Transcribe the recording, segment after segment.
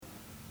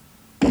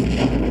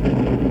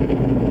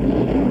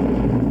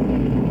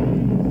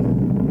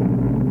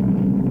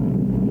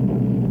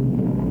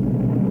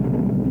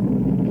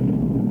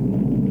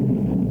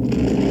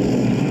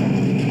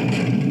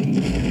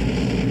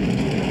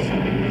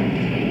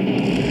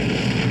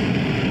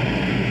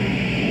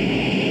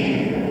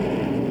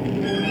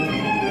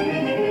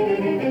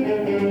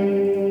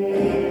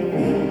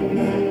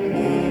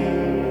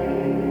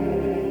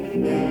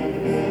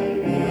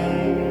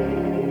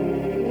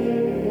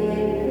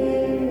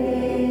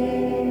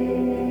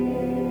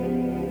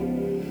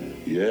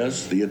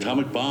Yes, the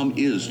atomic bomb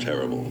is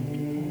terrible.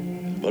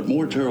 But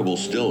more terrible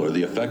still are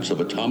the effects of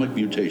atomic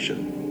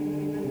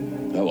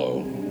mutation.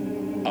 Hello,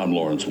 I'm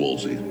Lawrence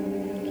Woolsey.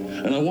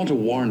 And I want to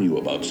warn you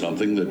about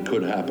something that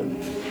could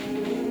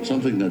happen.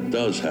 Something that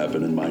does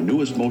happen in my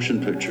newest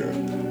motion picture.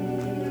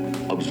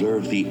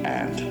 Observe the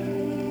ant.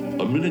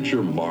 A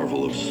miniature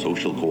marvel of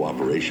social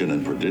cooperation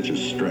and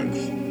prodigious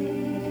strength.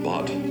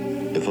 But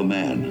if a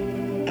man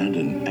and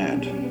an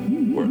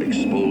ant were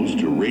exposed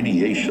to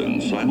radiation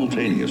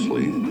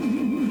simultaneously,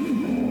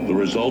 the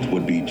result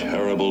would be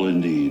terrible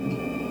indeed.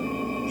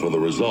 For the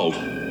result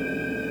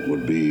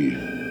would be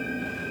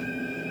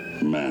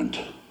Mant.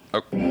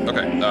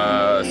 Okay.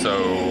 So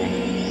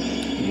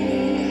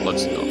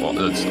let's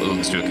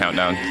do a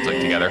countdown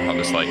together. I'll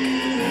just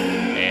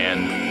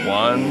and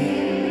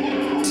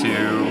 1, 2.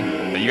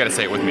 You got to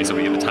say it with me so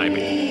we get the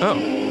timing.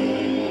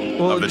 Oh.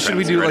 Well, should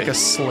we do Ready? like a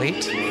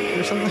slate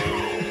or something?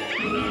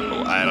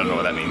 I don't know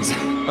what that means.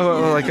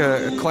 Oh, like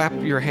a clap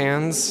your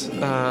hands.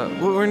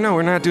 We're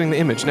not doing the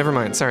image. Never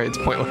mind. Sorry, it's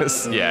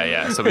pointless.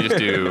 Yeah. So we just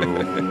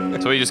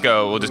do. So we just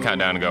go. We'll just count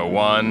down and go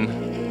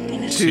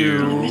 1,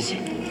 2,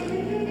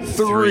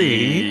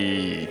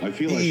 3. I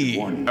feel I should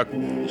warn you.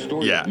 The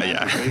story Yeah.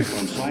 is based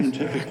on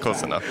scientific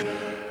Close fact. enough.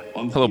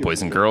 On Hello, theory.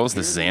 boys and girls.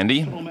 This is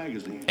Andy,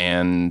 Magazine.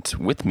 and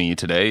with me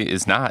today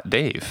is not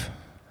Dave.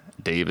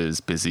 Dave is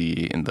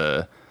busy in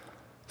the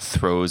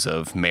throes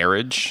of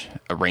marriage,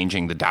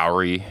 arranging the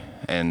dowry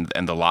and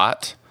the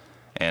lot,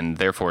 and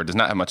therefore does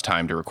not have much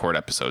time to record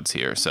episodes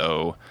here.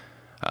 So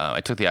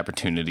I took the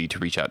opportunity to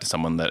reach out to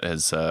someone that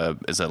is a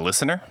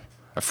listener,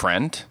 a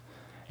friend,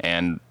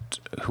 and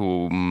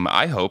whom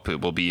I hope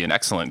it will be an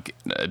excellent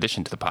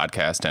addition to the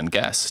podcast and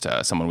guest,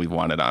 someone we've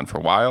wanted on for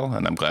a while,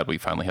 and I'm glad we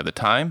finally had the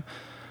time.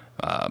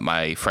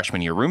 My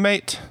freshman year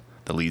roommate,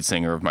 the lead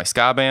singer of my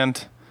ska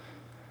band,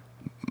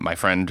 my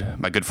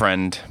good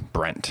friend,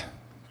 Brent.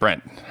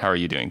 Brent, how are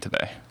you doing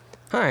today?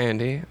 Hi,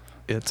 Andy.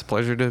 It's a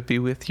pleasure to be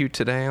with you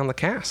today on the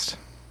cast.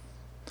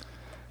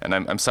 And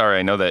I'm sorry,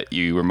 I know that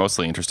you were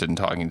mostly interested in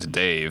talking to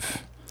Dave,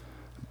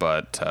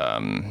 but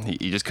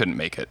he just couldn't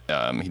make it.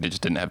 He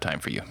just didn't have time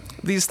for you.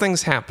 These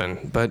things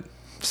happen, but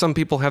some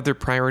people have their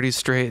priorities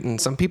straight, and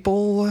some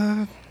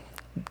people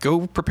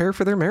go prepare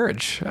for their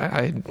marriage.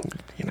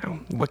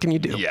 What can you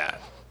do? Yeah.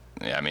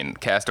 I mean,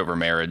 cast over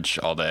marriage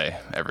all day,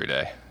 every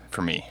day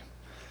for me.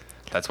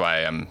 That's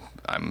why I'm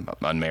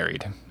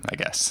unmarried, I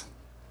guess.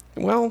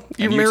 Well,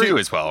 you're And you married too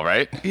as well,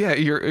 right? Yeah,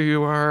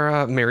 you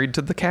are married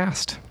to the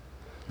cast.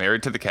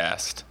 Married to the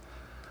cast.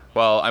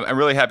 Well, I'm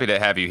really happy to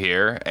have you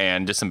here,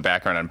 and just some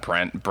background on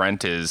Brent.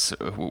 Brent is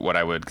what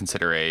I would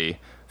consider a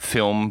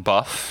film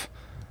buff,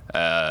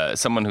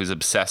 someone who's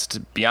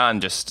obsessed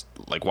beyond just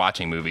like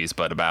watching movies,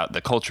 but about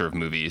the culture of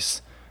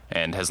movies,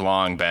 and has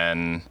long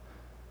been,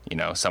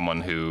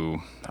 someone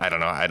who I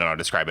don't know how to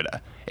describe it,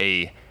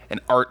 an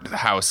art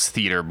house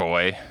theater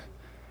boy.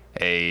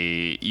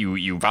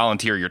 You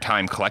volunteer your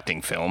time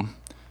collecting film.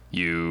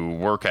 You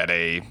work at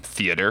a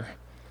theater.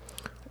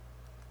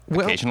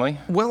 Occasionally?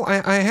 Well,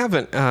 I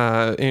haven't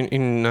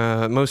in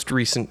most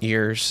recent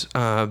years,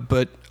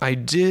 but I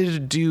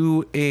did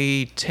do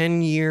a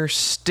 10-year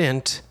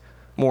stint,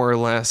 more or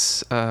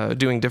less,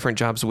 doing different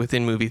jobs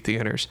within movie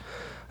theaters.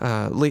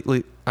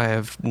 Lately, I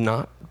have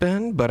not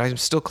been, but I'm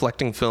still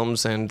collecting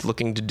films and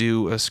looking to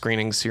do a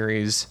screening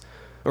series,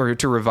 or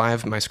to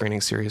revive my screening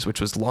series, which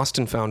was Lost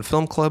and Found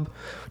Film Club,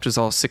 which is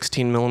all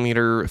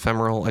 16mm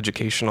ephemeral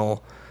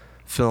educational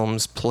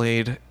films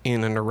played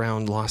in and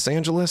around Los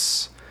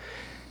Angeles.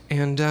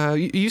 And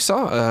you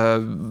saw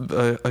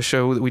a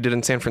show that we did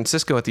in San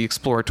Francisco at the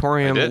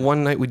Exploratorium. I did.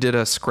 One night we did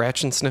a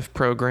scratch and sniff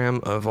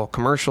program of all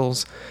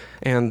commercials,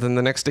 and then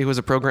the next day was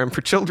a program for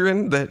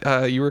children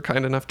that you were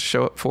kind enough to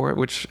show up for,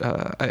 which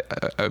I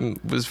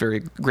was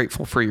very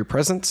grateful for your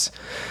presence.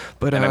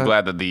 But And I'm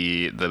glad that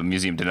the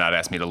museum did not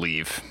ask me to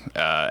leave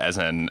as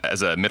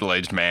a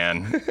middle-aged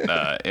man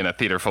in a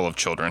theater full of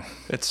children.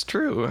 It's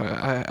true.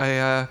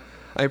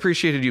 I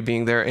appreciated you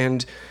being there,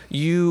 and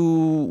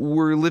you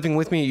were living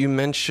with me. You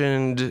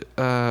mentioned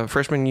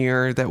freshman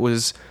year. That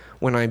was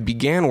when I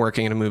began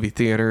working in a movie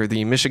theater,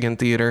 the Michigan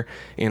Theater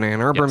in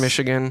Ann Arbor, Yes.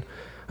 Michigan.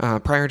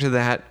 Prior to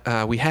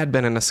that, we had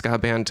been in a ska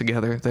band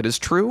together. That is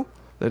true.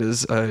 That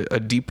is a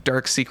deep,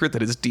 dark secret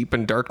that is deep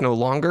and dark no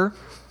longer.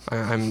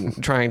 I'm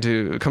trying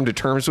to come to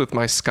terms with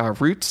my ska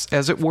roots,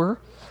 as it were.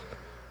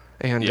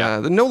 And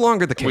no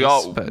longer the case. We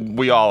all but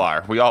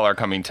are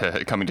coming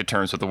to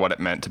terms with what it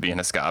meant to be in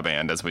a ska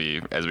band as we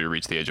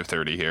reach the age of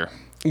 30 here.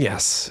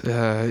 yes,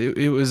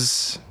 it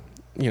was,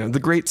 the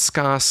great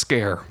ska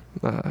scare.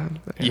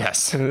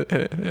 Yes.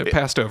 It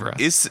passed over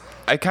us.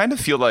 I kind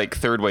of feel like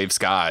third wave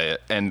ska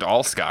and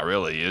all ska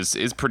really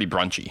is pretty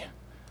brunchy.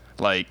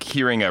 Like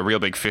hearing a Real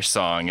Big Fish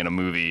song in a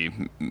movie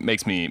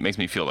makes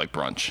me feel like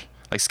brunch.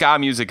 Like ska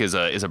music is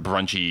a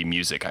brunchy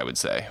music, I would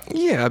say.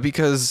 Yeah,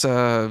 because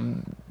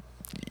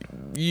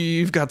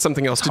you've got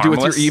something else to do with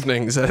Harmless? your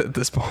evenings at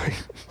this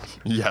point.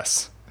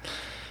 Yes,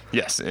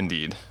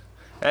 indeed.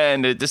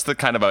 And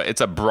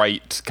it's a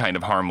bright kind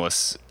of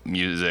harmless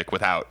music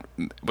without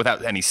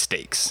any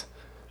stakes.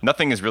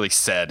 nothing is really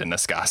said in a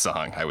ska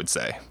song, I would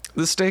say.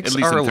 The stakes At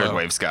least are in third low.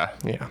 wave ska.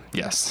 Yeah.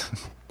 Yes.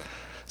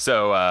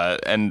 So,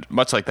 and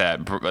much like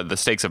that, the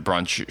stakes of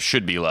brunch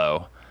should be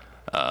low,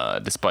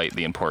 despite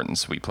the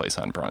importance we place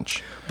on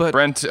brunch. But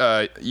Brent,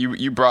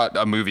 you brought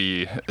a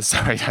movie.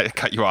 Sorry, I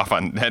cut you off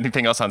on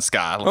anything else on ska.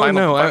 I was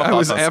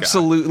thoughts on ska?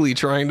 absolutely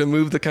trying to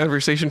move the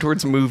conversation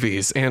towards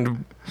movies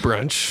and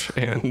brunch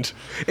and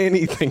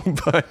anything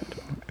but.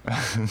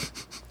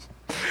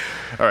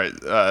 All right,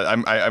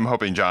 I'm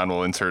hoping John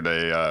will insert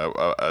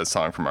a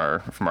song from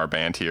our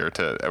band here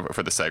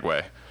for the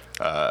segue,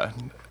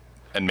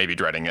 and maybe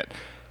dreading it.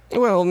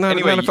 Well, not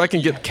Anyway, if I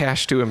can get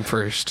cash to him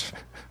first.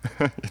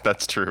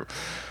 That's true.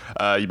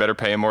 You better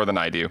pay him more than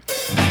I do.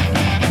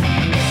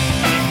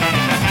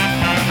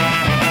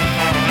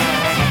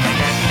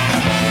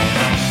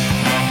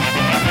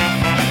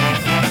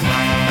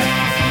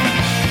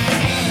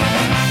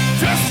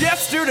 Just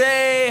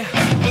yesterday,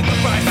 with the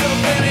price of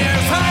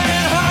veneers high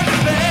and hard to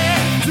pay,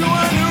 to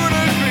a new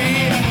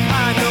degree,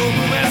 I know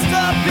who messed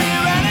up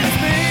here, and it's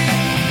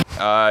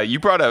me. You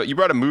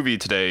brought a movie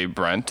today,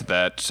 Brent,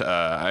 that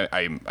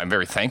I'm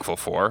very thankful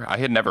for. I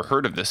had never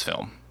heard of this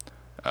film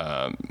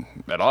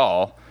at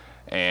all,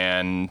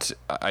 and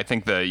I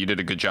think that you did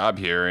a good job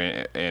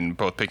here in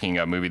both picking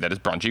a movie that is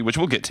brunchy, which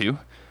we'll get to,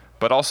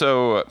 but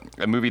also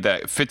a movie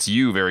that fits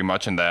you very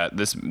much in that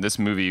this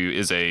movie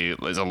is a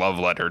love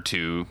letter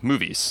to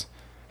movies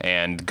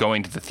and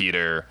going to the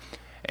theater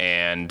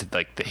and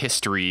like the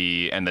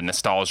history and the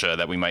nostalgia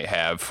that we might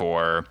have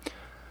for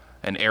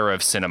an era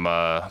of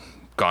cinema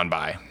gone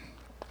by.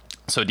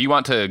 So do you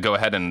want to go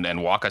ahead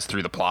and walk us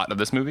through the plot of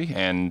this movie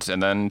and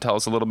then tell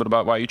us a little bit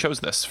about why you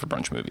chose this for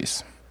brunch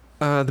movies?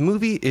 The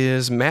movie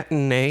is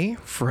Matinee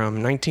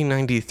from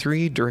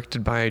 1993,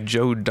 directed by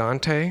Joe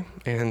Dante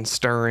and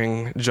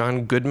starring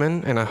John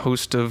Goodman and a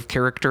host of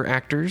character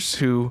actors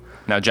who...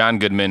 Now, John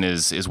Goodman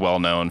is well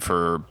known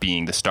for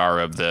being the star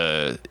of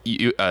the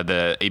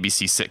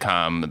ABC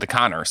sitcom The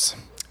Connors.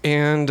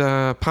 And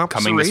Pops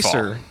Coming this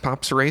Racer. fall.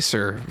 Pops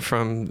Racer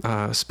from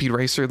Speed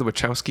Racer, the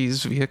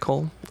Wachowskis'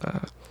 vehicle.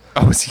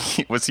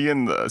 Was he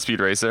in the Speed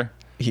Racer?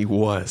 He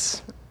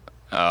was.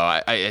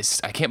 Oh, I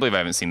can't believe I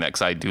haven't seen that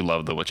because I do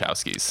love the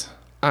Wachowskis.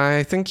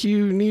 I think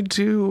you need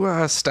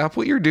to stop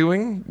what you're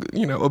doing,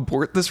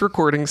 abort this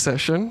recording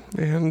session,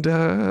 and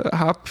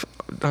hop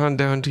on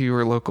down to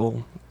your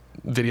local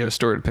video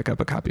store to pick up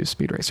a copy of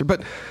Speed Racer.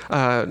 But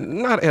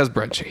not as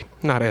brunchy.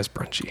 Not as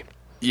brunchy.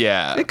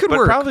 Yeah, It could but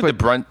work, Probably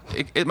but-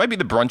 it might be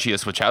the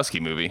brunchiest Wachowski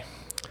movie,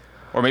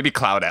 or maybe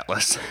Cloud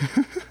Atlas.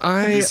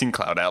 Have you seen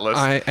Cloud Atlas?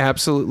 I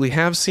absolutely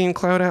have seen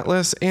Cloud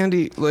Atlas.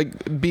 Andy,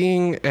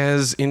 being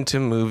as into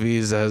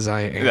movies as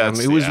I am,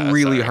 it was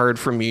really sorry. hard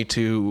for me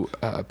to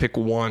pick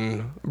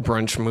one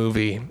brunch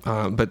movie.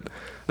 But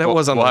that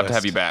was on the we'll have list. to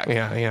have you back.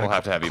 Yeah. We'll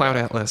have to have you Cloud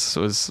back. Atlas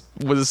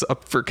was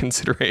up for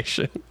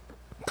consideration.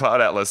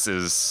 Cloud Atlas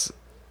is.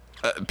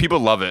 People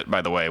love it,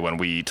 by the way, when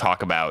we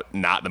talk about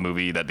not the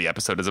movie that the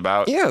episode is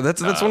about. Yeah,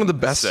 that's one of the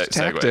best segues.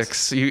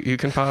 tactics you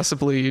can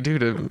possibly do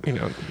to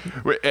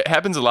It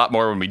happens a lot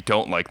more when we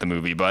don't like the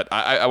movie, but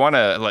I want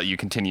to let you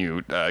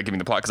continue giving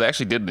the plot because I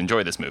actually did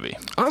enjoy this movie.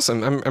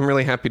 Awesome. I'm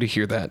really happy to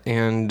hear that.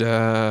 And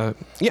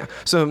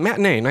so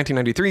Matinee,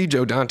 1993,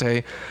 Joe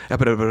Dante.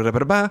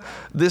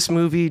 This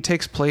movie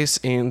takes place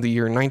in the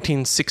year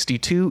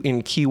 1962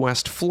 in Key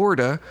West,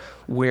 Florida,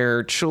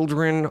 where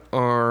children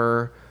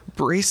are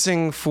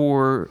bracing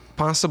for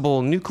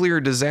possible nuclear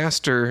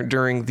disaster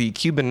during the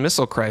Cuban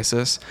Missile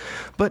Crisis.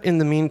 But in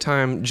the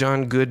meantime,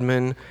 John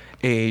Goodman,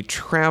 a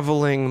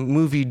traveling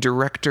movie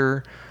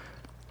director,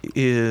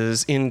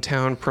 is in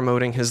town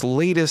promoting his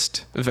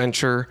latest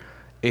venture,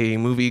 a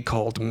movie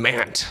called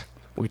Mant,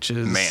 which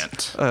is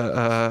Mant.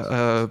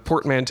 a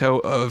portmanteau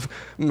of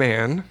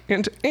man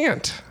and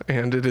ant.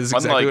 And it is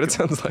exactly what it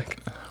sounds like.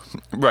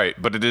 Right,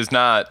 but it is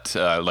not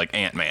like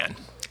Ant-Man.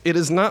 It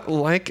is not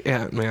like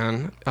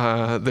Ant-Man.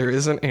 There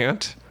is an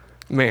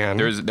Ant-Man.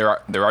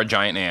 There are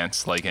giant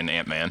ants like in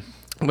Ant-Man.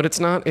 But it's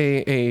not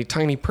a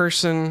tiny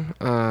person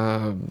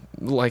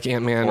like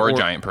Ant-Man. Or a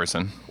giant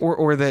person.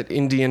 Or that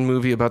Indian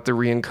movie about the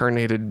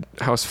reincarnated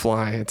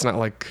housefly. It's not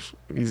like...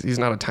 He's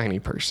not a tiny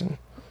person.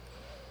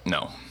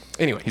 No.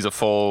 Anyway. He's a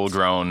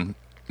full-grown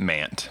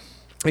mant.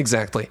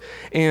 Exactly.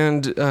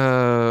 And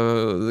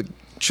the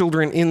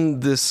children in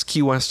this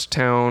Key West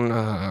town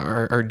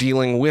are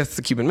dealing with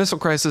the Cuban Missile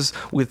Crisis,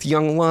 with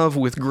young love,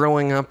 with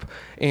growing up,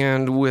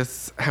 and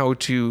with how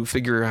to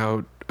figure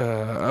out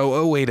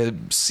a way to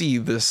see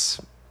this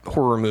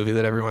horror movie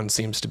that everyone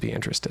seems to be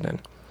interested in.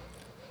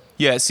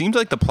 Yeah, it seems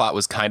like the plot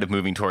was kind of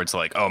moving towards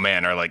like, oh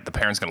man, are like the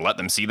parents going to let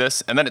them see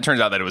this? And then it turns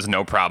out that it was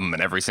no problem,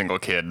 and every single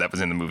kid that was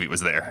in the movie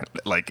was there.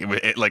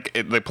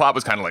 The plot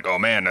was kind of like, oh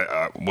man,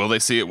 will they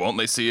see it? Won't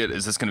they see it?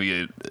 Is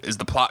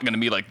the plot going to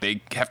be like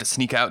they have to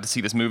sneak out to see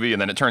this movie? And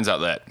then it turns out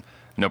that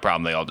no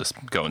problem, they all just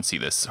go and see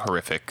this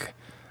horrific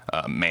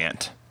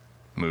Mant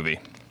movie.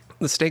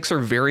 The stakes are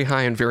very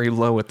high and very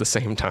low at the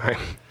same time.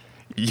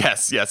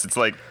 Yes, it's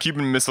like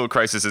Cuban Missile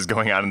Crisis is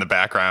going on in the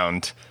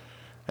background,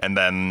 and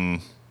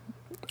then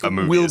a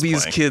movie Will is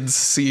these playing. kids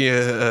see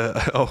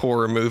a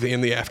horror movie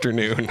in the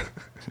afternoon?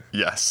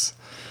 Yes.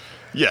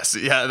 Yes.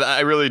 Yeah,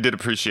 I really did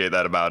appreciate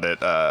that about it.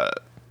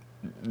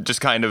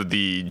 Just kind of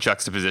the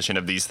juxtaposition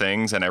of these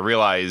things. And I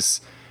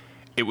realize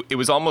it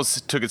was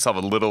almost took itself a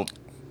little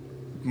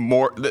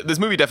more. This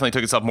movie definitely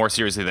took itself more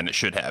seriously than it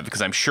should have,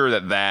 because I'm sure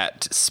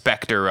that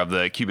specter of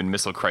the Cuban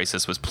Missile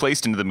Crisis was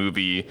placed into the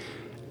movie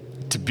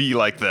to be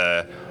like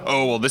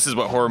this is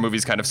what horror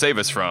movies kind of save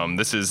us from.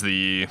 This is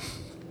the,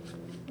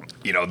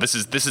 this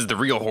is the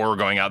real horror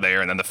going out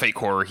there, and then the fake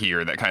horror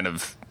here that kind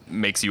of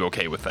makes you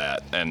okay with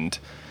that. And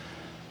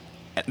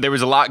there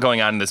was a lot going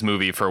on in this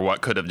movie for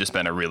what could have just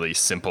been a really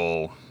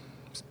simple,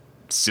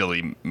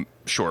 silly,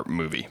 short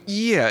movie.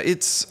 Yeah,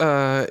 it's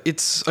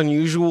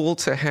unusual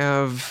to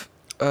have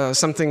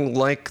something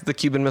like the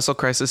Cuban Missile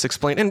Crisis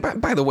explained.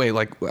 And by the way,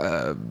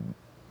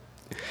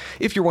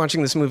 if you're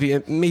watching this movie,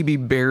 it maybe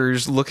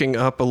bears looking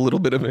up a little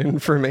bit of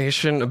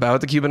information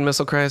about the Cuban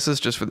Missile Crisis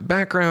just for the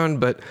background.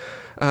 But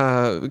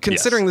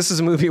considering this is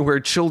a movie where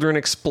children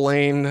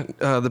explain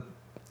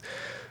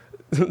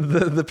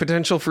the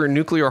potential for a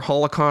nuclear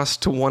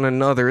holocaust to one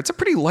another, it's a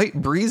pretty light,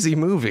 breezy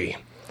movie.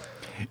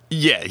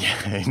 Yeah,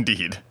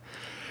 indeed.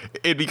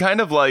 It'd be kind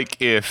of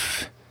like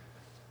if,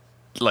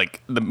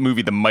 the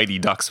movie The Mighty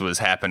Ducks was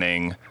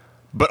happening,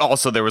 but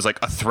also there was, a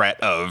threat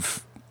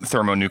of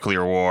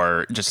thermonuclear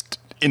war just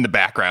in the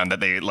background, that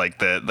they,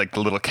 the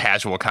little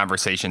casual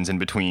conversations in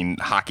between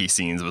hockey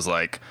scenes was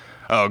like,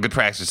 oh, good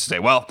practice today.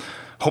 Well,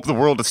 hope the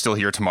world is still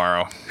here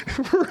tomorrow.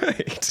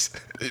 Right.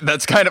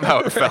 That's kind of how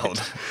it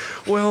felt.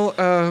 Well,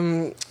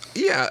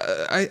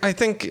 yeah, I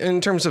think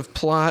in terms of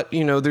plot,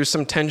 there's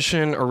some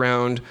tension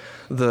around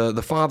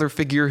the father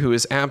figure who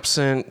is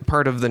absent,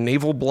 part of the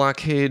naval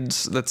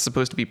blockades that's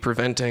supposed to be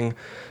preventing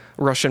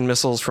Russian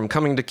missiles from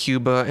coming to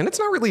Cuba. And it's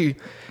not really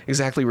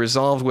exactly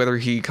resolved whether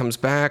he comes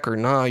back or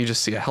not. You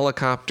just see a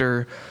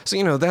helicopter.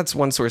 So, that's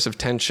one source of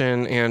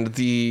tension. And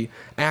the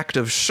act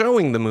of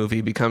showing the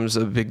movie becomes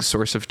a big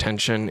source of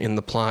tension in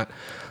the plot.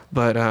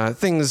 But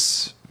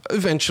things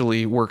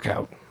eventually work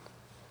out.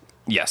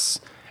 Yes.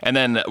 And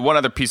then one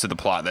other piece of the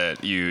plot that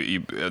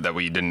that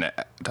we didn't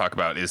talk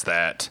about is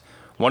that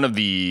one of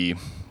the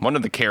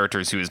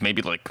characters who is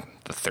maybe the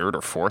third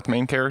or fourth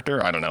main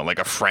character, I don't know,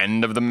 a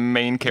friend of the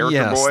main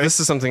character boy. Yes, this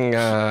is something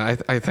I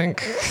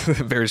think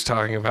bears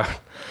talking about.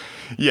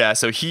 Yeah,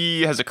 so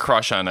he has a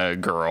crush on a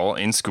girl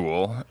in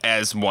school,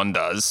 as one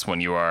does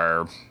when you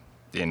are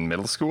in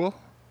middle school.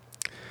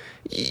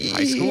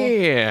 High school?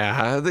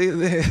 Yeah,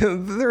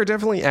 they're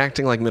definitely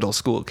acting like middle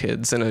school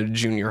kids in a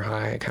junior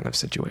high kind of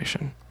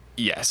situation.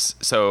 Yes,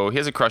 so he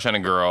has a crush on a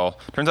girl.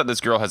 Turns out this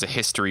girl has a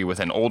history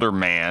with an older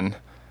man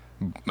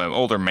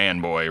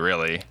boy,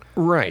 really.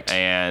 Right.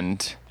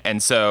 And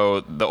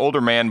so the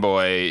older man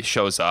boy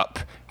shows up,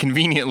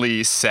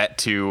 conveniently set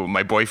to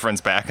my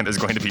boyfriend's back and there's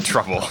going to be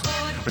trouble,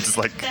 which is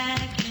like,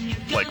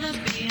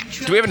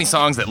 do we have any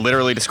songs that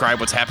literally describe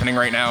what's happening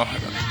right now?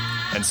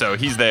 And so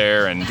he's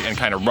there and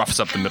kind of roughs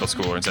up the middle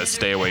schooler and says,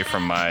 stay away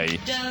from my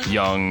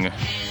young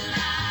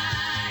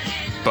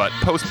but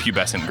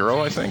post-pubescent girl,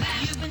 I think.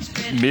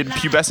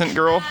 Mid-pubescent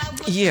girl?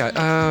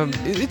 Yeah,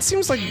 it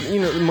seems like,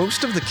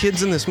 most of the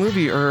kids in this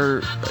movie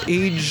are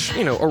age,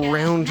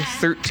 around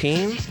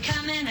 13.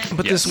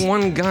 But Yes. this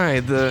one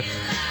guy, the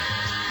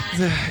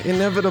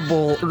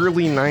inevitable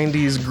early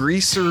 90s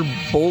greaser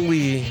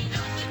bully,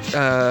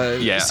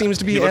 seems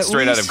to be he looks at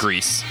straight out least- of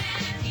Grease.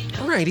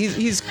 Right,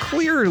 he's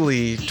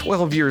clearly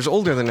 12 years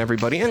older than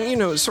everybody.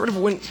 And, sort of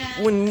when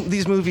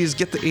these movies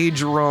get the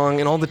age wrong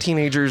and all the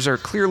teenagers are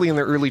clearly in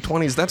their early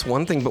 20s, that's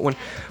one thing. But when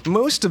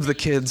most of the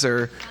kids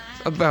are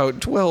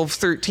about 12,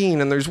 13,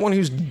 and there's one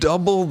who's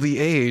double the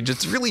age,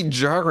 it's really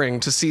jarring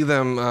to see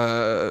them,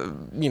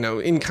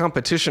 in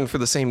competition for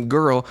the same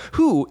girl,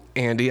 who,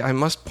 Andy, I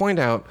must point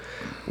out,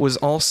 was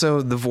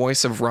also the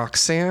voice of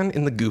Roxanne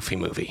in the Goofy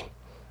movie.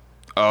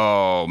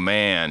 Oh,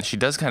 man. She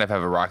does kind of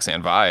have a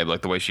Roxanne vibe,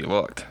 like the way she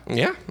looked.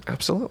 Yeah,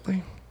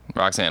 absolutely.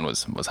 Roxanne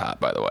was hot,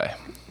 by the way.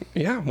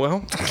 Yeah,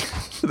 well,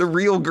 the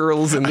real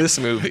girls in this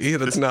movie,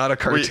 that's not a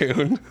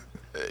cartoon.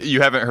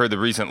 You haven't heard the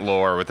recent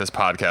lore with this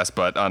podcast,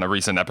 but on a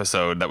recent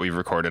episode that we've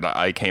recorded,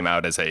 I came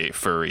out as a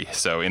furry.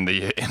 So in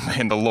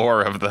the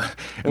lore of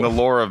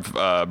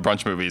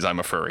brunch movies,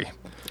 I'm a furry.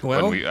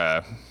 Well,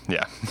 yeah.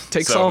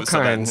 takes all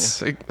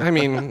kinds. I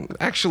mean,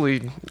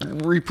 actually,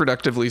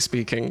 reproductively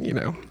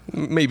speaking,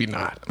 maybe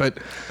not, but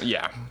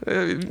Yeah.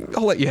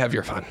 I'll let you have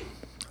your fun.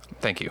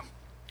 Thank you.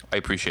 I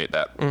appreciate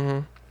that.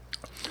 Mm-hmm.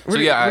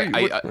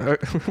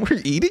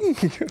 We're eating?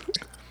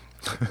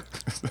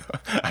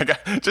 I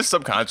got just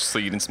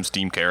subconsciously eating some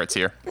steamed carrots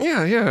here.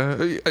 Yeah. I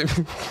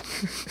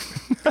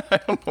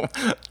don't know.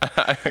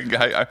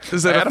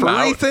 Is that a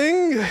furry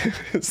thing?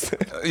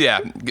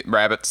 Yeah,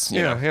 rabbits.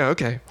 You know. Yeah,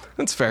 okay.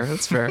 That's fair.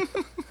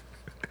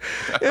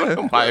 Yeah,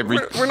 Why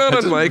we're not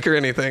on mic or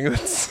anything.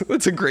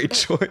 That's a great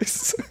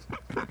choice.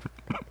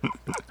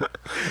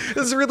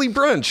 It's really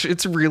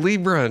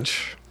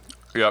brunch.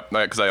 Yep,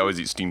 because I always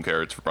eat steamed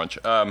carrots for brunch.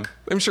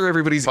 I'm sure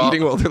everybody's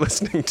eating while they're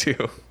listening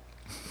too.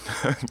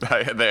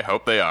 They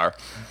hope they are.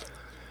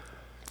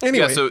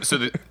 Anyway. Yeah,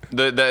 so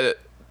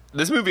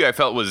this movie I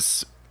felt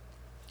was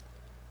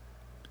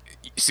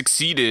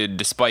succeeded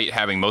despite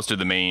having most of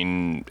the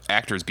main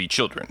actors be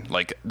children.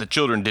 Like, the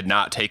children did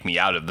not take me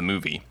out of the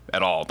movie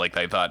at all. Like,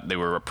 I thought they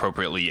were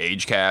appropriately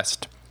age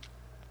cast.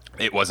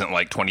 It wasn't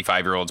like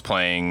 25-year-olds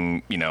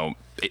playing,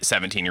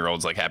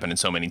 17-year-olds like happened in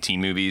so many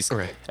teen movies.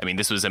 Right. I mean,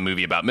 this was a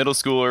movie about middle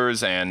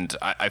schoolers, and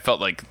I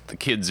felt like the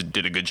kids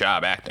did a good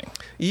job acting.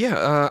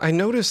 Yeah, I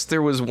noticed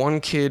there was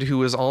one kid who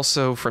was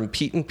also from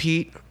Pete and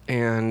Pete,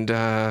 and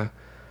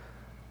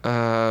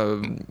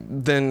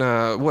then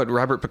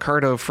Robert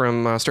Picardo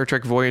from Star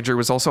Trek Voyager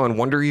was also on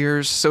Wonder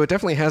Years. So it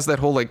definitely has that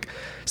whole like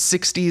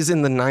 60s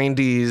in the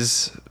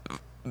 90s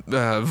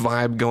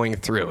vibe going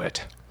through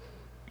it.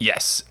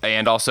 Yes,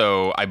 and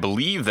also I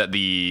believe that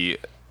the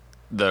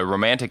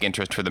romantic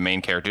interest for the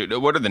main character.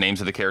 What are the names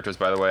of the characters,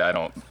 by the way? I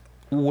don't.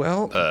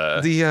 Well,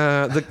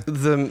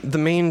 the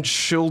main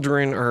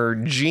children are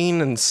Jean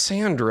and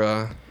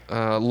Sandra.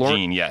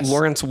 Jean, yes.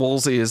 Lawrence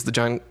Wolsey is the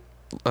John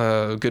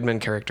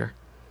Goodman character.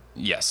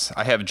 Yes,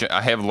 I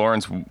have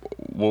Lawrence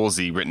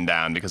Wolsey written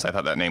down because I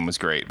thought that name was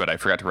great, but I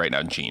forgot to write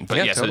down Jean. But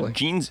yeah, totally.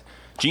 So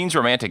Jean's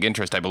romantic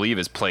interest, I believe,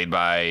 is played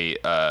by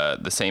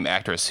the same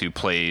actress who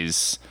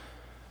plays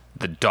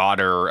the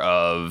daughter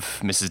of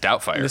Mrs.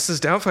 Doubtfire. Mrs.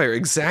 Doubtfire,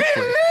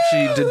 exactly.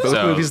 She did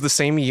both movies the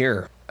same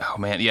year. Oh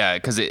man, yeah,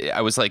 because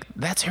I was like,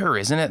 that's her,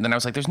 isn't it? And then I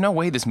was like, there's no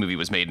way this movie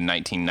was made in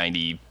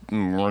 1990.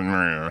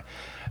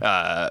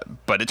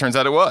 But it turns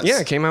out it was. Yeah,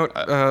 it came out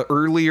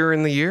earlier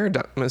in the year.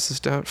 Mrs.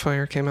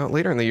 Doubtfire came out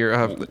later in the year.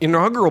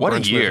 Inaugural. What a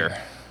Brunch year!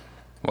 movie.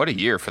 What a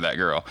year for that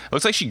girl.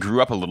 Looks like she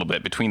grew up a little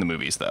bit between the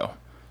movies, though.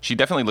 She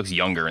definitely looks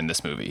younger in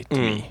this movie to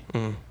me.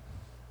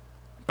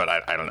 But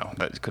I don't know.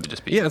 That could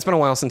just be. Yeah, it's been a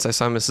while since I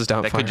saw Mrs.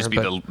 Doubtfire. That could just be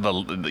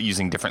the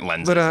using different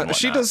lenses. But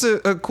she does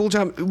a cool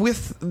job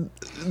with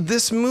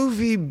this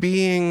movie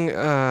being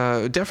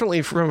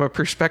definitely from a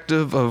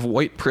perspective of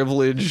white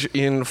privilege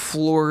in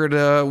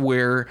Florida,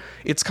 where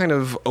it's kind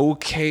of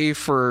okay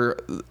for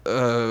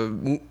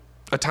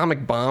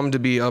atomic bomb to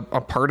be a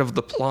part of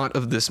the plot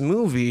of this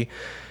movie.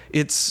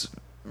 It's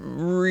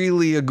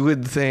really a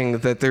good thing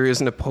that there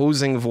is an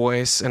opposing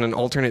voice and an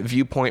alternate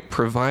viewpoint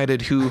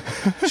provided who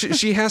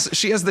she has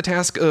the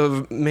task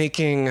of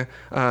making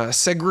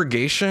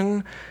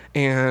segregation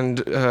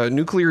and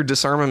nuclear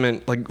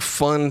disarmament like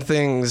fun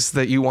things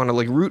that you want to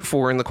like root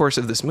for in the course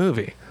of this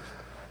movie.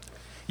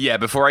 Yeah,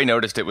 before I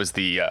noticed it was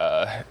the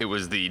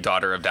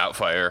daughter of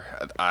Doubtfire,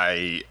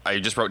 I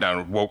just wrote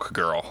down woke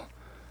girl.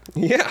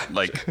 Yeah,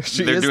 like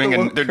they're doing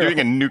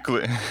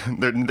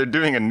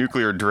a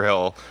nuclear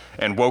drill,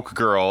 and woke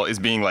girl is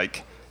being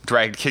like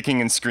dragged kicking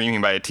and screaming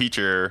by a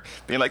teacher,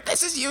 being like,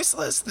 "This is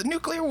useless. The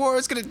nuclear war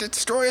is going to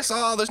destroy us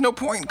all. There's no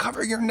point in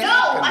covering your neck."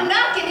 No, I'm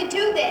not going to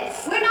do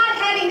this. We're not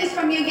having this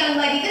from you, young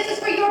lady. This is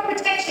for your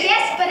protection.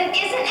 Yes, but it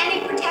isn't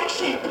any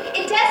protection.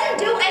 It doesn't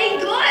do any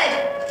good.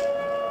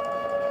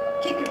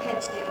 Keep your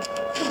head still.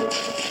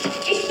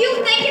 If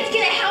you think it's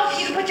going to help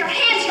you to put your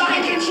hands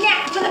behind your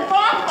neck when the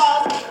bomb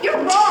falls, you're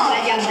wrong.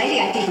 Well, young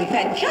lady, I think we've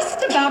had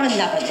just about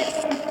enough of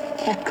this.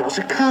 That girl's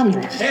a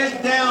calmness.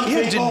 Head down,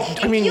 people.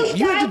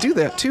 You had to do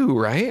that too,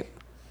 right?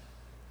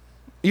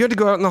 You had to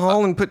go out in the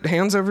hall and put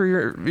hands over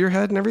your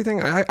head and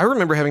everything? I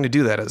remember having to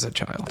do that as a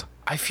child.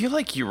 I feel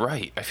like you're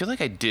right. I feel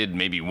like I did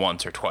maybe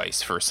once or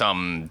twice for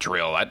some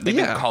drill. They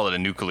didn't call it a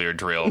nuclear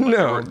drill. But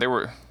No. They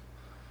were.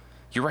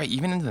 You're right.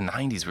 Even in the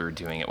 90s, we were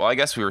doing it. Well, I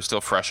guess we were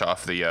still fresh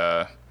off the,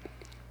 I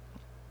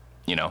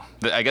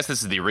guess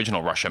this is the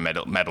original Russia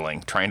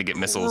meddling, trying to get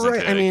missiles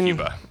into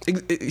Cuba.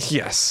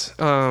 Yes.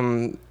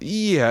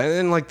 Yeah,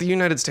 and like the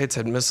United States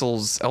had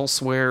missiles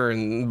elsewhere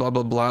and blah,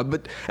 blah, blah.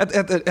 But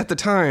at the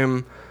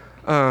time,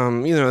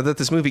 that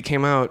this movie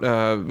came out,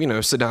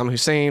 Saddam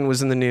Hussein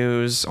was in the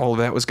news. All of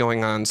that was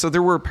going on. So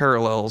there were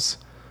parallels,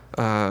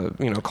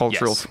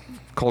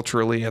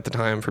 culturally at the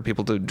time for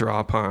people to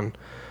draw upon.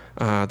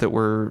 That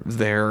were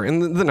there,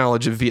 and the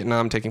knowledge of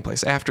Vietnam taking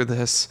place after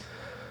this.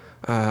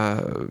 That's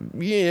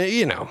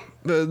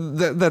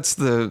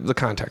the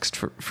context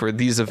for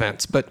these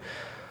events. But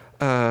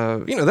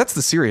that's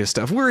the serious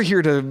stuff. We're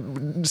here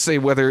to say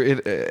whether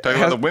it talking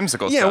about the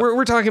whimsical stuff. Yeah,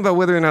 we're talking about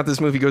whether or not this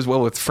movie goes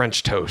well with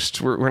French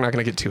toast. We're not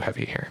going to get too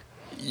heavy here.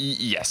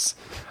 Yes.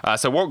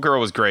 So Woke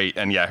Girl was great,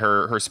 and yeah,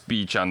 her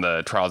speech on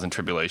the trials and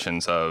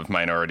tribulations of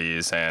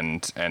minorities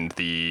and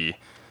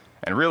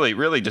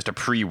really just a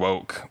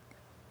pre-woke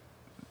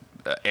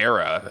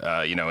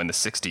era, in the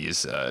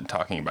 60s,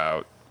 talking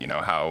about,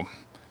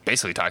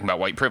 basically talking about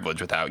white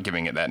privilege without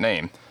giving it that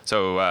name.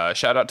 So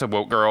shout out to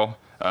Woke Girl.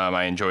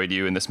 I enjoyed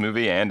you in this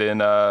movie and in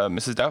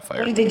Mrs. Doubtfire.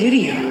 What did they do to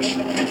you?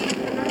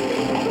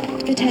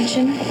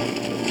 Detention.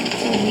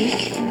 For a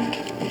week.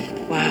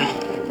 Wow.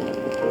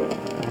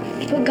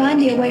 Put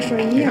Gandhi away for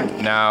a year.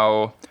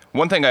 Now,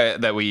 one thing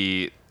that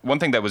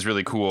was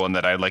really cool and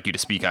that I'd like you to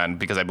speak on,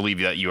 because I believe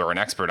that you are an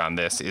expert on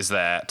this, is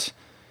that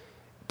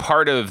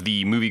part of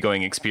the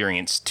movie-going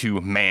experience to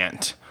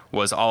Mant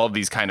was all of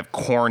these kind of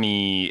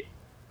corny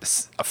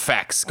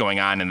effects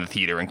going on in the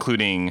theater,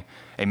 including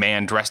a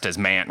man dressed as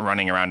Mant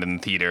running around in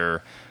the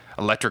theater,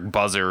 electric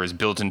buzzers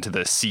built into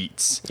the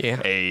seats,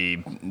 a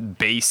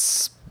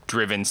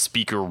bass-driven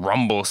speaker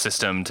rumble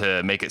system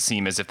to make it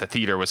seem as if the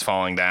theater was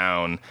falling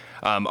down.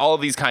 All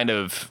of these kind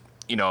of,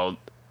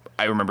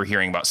 I remember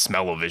hearing about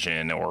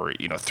smell-o-vision or,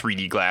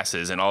 3D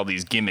glasses and all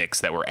these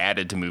gimmicks that were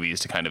added to movies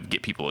to kind of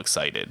get people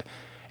excited.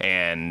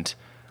 And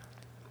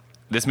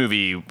this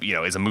movie,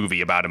 is a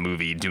movie about a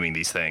movie doing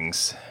these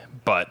things.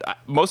 But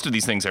most of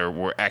these things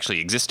were actually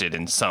existed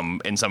in some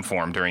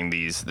form during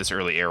this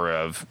early era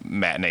of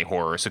matinee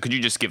horror. So could you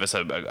just give us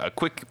a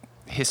quick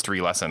history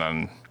lesson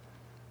on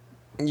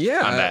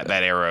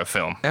that era of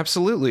film?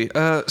 Absolutely.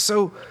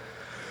 So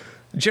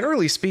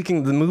generally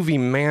speaking, the movie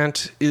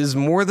Mant is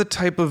more the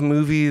type of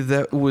movie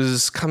that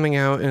was coming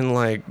out in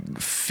like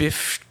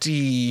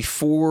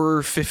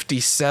 54,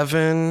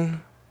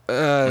 57.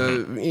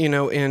 Like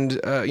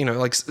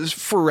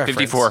for reference,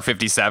 54 or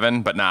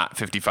 57, but not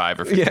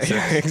 55 or 56.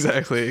 Yeah,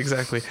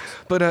 exactly.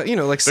 But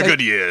like the good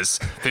years,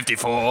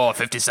 54,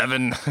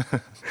 57.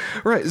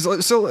 Right.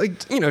 So like,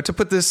 to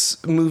put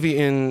this movie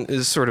in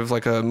is sort of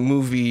like a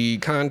movie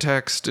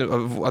context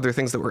of other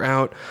things that were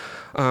out.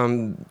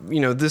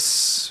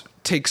 This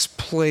takes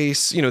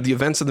place, the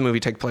events of the movie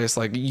take place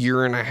like a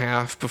year and a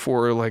half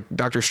before like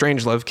Dr.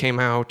 Strangelove came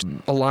out.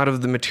 A lot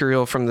of the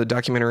material from the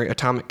documentary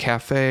Atomic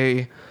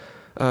Cafe,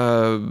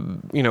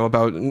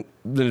 about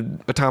the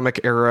atomic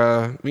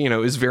era,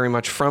 is very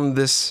much from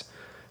this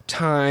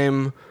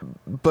time.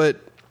 But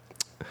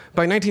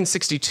by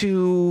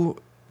 1962,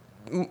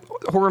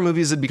 horror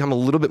movies had become a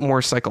little bit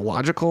more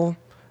psychological,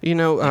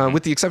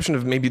 with the exception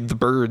of maybe The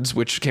Birds,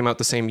 which came out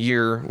the same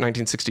year,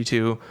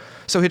 1962.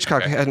 So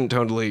Hitchcock hadn't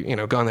totally,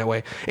 gone that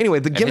way. Anyway,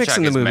 the gimmicks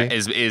in the movie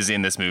is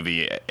in this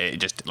movie,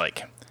 just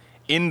like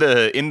in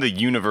the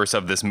universe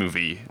of this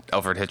movie,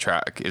 Alfred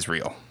Hitchcock is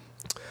real.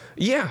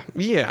 Yeah,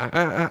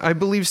 I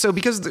believe so,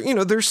 because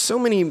there's so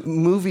many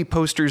movie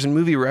posters and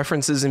movie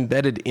references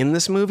embedded in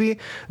this movie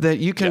that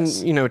you can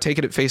take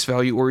it at face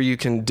value or you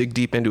can dig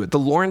deep into it. The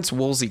Lawrence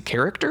Wolsey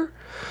character,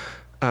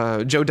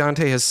 Joe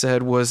Dante has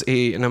said, was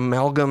an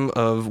amalgam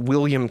of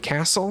William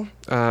Castle,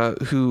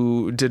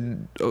 who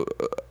did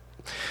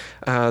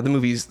the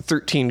movies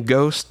 13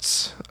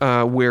 Ghosts,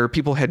 where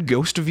people had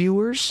ghost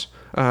viewers.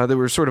 There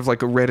were sort of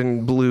like a red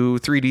and blue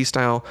 3D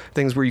style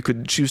things where you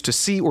could choose to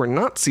see or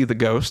not see the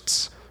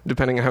ghosts,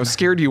 depending on how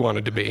scared you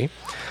wanted to be.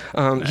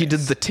 Nice. He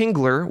did The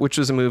Tingler, which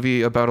was a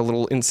movie about a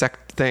little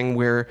insect thing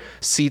where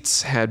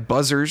seats had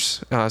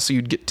buzzers, so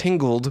you'd get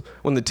tingled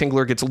when the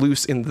tingler gets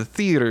loose in the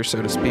theater,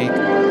 so to speak.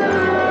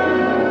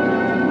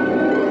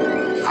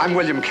 I'm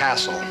William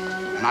Castle,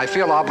 and I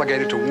feel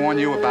obligated to warn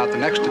you about the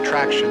next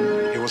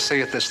attraction you will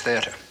see at this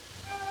theater.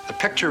 The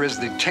picture is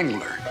The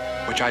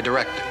Tingler, which I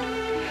directed.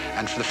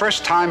 And for the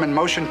first time in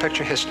motion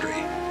picture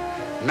history,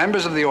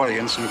 members of the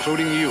audience,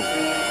 including you,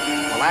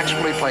 will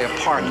actually play a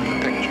part in the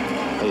picture.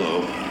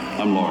 Hello,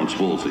 I'm Lawrence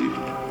Wolsey.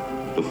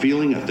 The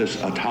feeling at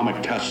this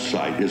atomic test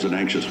site is an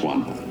anxious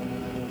one.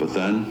 But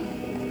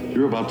then,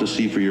 you're about to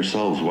see for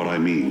yourselves what I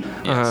mean.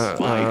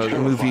 The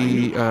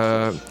movie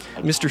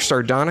Mr.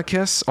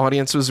 Sardonicus,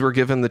 audiences were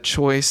given the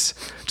choice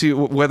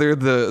to whether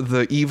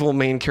the evil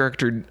main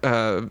character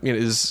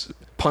is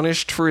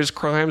punished for his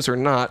crimes or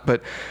not,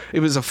 but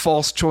it was a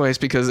false choice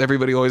because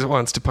everybody always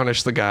wants to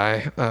punish the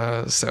guy.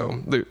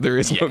 So there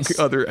is no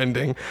other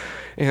ending.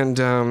 And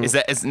is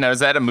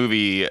that a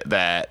movie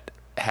that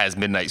has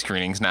midnight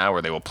screenings now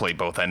where they will play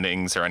both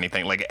endings or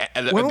anything? Like,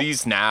 are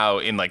these now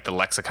in like the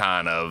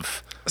lexicon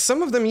of...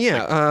 Some of them,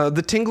 yeah.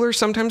 The Tingler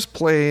sometimes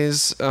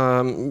plays,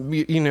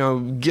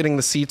 getting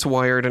the seats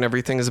wired and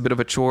everything is a bit of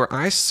a chore.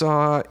 I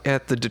saw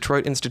at the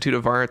Detroit Institute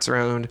of Arts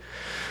around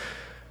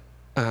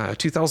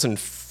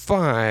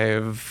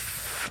 2005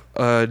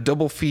 a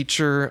double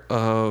feature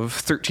of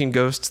 13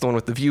 Ghosts, the one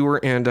with the viewer,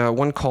 and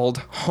one called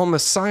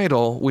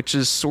Homicidal, which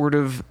is sort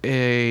of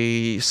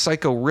a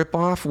Psycho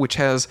ripoff, which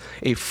has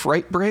a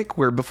fright break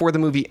where before the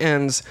movie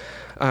ends,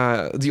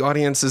 the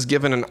audience is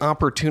given an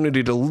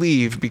opportunity to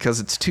leave because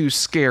it's too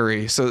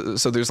scary. So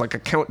there's like a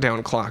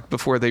countdown clock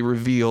before they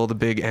reveal the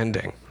big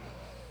ending.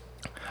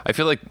 I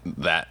feel like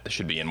that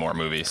should be in more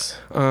movies,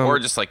 or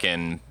just like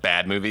in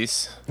bad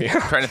movies. Yeah.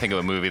 I'm trying to think of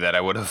a movie that I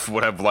would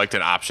have liked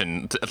an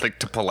option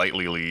to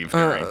politely leave.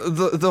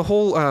 The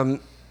whole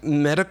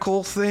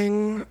medical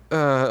thing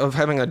of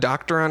having a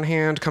doctor on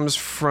hand comes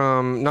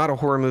from not a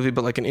horror movie,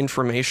 but like an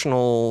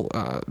informational.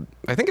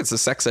 I think it's a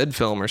sex ed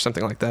film or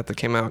something like that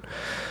came out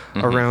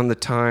around the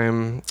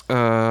time.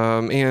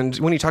 And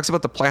when he talks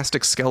about the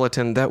plastic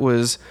skeleton, that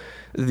was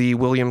the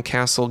William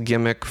Castle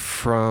gimmick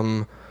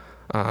from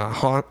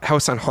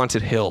House on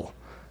Haunted Hill.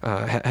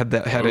 Had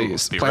a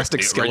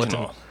plastic skeleton.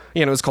 Original.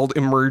 Yeah, and it was called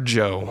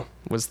Emergo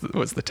was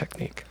the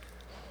technique.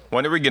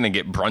 When are we gonna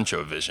get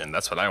Brunch-O-Vision?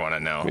 That's what I want to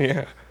know.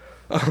 Yeah.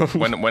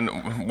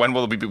 When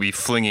will we be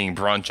flinging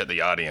brunch at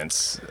the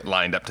audience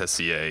lined up to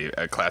see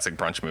a classic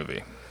brunch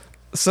movie?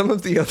 Some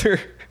of the other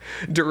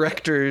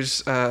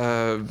directors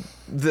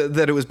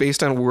that it was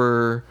based on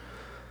were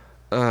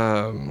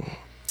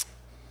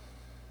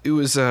It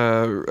was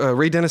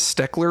Ray Dennis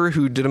Steckler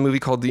who did a movie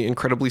called The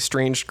Incredibly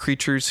Strange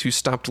Creatures Who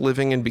Stopped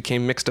Living and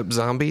Became Mixed Up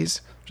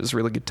Zombies, which is a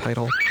really good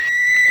title.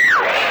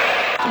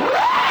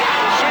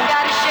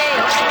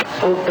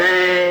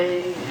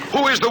 Obey.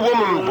 Who is the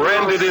woman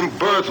branded in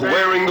birth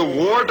wearing the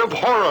wart of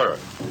horror?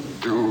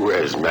 Do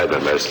as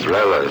Madame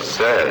Estrella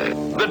said.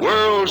 The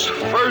world's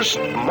first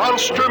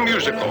monster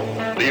musical.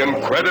 The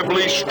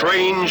incredibly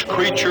strange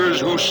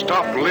creatures who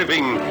stopped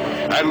living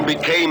and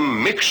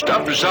became mixed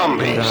up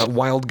zombies.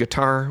 Wild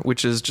Guitar,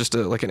 which is just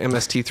like an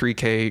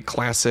MST3K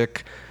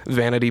classic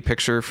vanity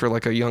picture for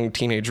like a young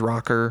teenage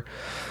rocker.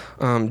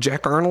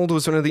 Jack Arnold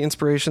was one of the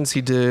inspirations.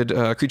 He did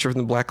Creature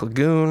from the Black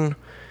Lagoon.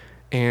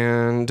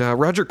 And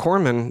Roger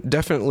Corman,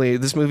 definitely,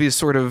 this movie is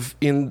sort of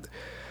in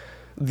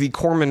the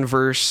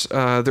Corman-verse.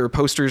 There are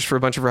posters for a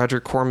bunch of Roger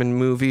Corman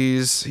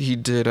movies. He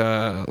did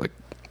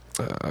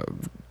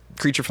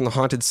Creature from the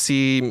Haunted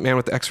Sea, Man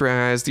with the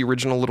X-Ray Eyes, the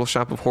original Little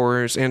Shop of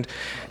Horrors, and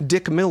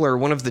Dick Miller,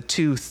 one of the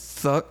two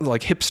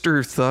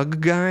hipster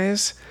thug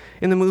guys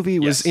in the movie,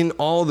 was in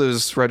all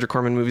those Roger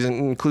Corman movies,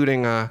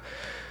 including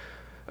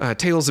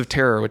Tales of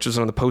Terror, which was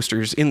one of the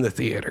posters in the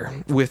theater.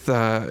 With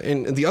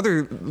and the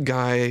other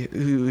guy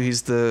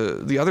he's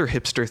the other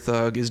hipster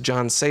thug is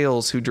John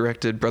Sayles, who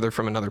directed Brother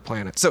from Another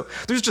Planet. So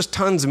there's just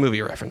tons of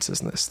movie references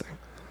in this thing.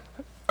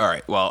 All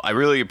right. Well, I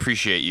really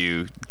appreciate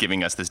you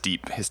giving us this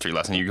deep history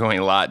lesson. You're going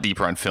a lot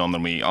deeper on film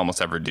than we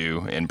almost ever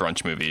do in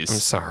brunch movies. I'm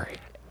sorry.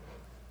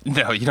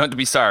 No, you don't have to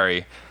be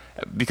sorry.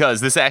 Because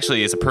this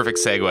actually is a perfect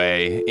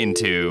segue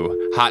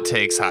into Hot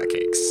Takes,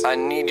 Hotcakes. I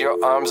need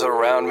your arms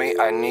around me.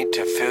 I need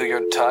to feel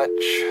your touch.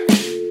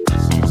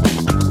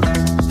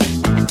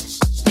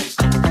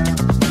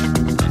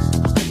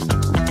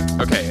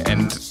 Okay,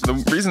 and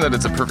the reason that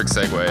it's a perfect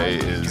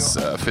segue is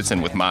fits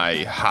in with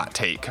my hot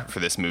take for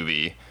this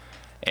movie.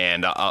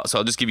 And so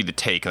I'll just give you the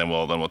take, and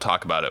then we'll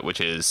talk about it,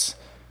 which is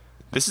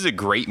this is a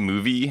great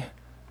movie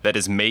that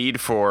is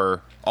made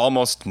for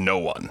almost no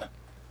one.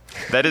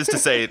 That is to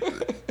say...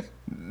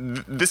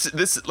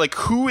 This like,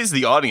 who is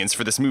the audience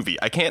for this movie?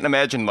 I can't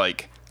imagine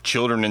like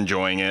children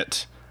enjoying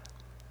it,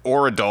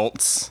 or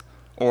adults,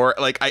 or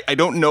like I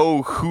don't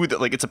know who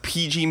that like. It's a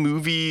PG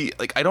movie.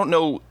 Like I don't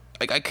know.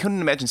 Like I couldn't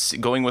imagine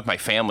going with my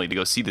family to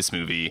go see this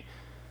movie.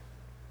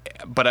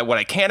 But what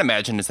I can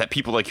imagine is that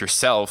people like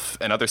yourself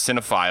and other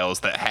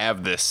cinephiles that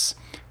have this,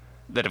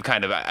 that have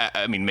kind of,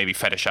 I mean, maybe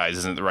fetishize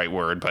isn't the right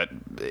word, but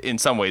in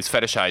some ways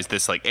fetishize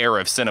this like era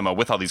of cinema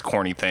with all these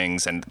corny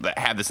things and that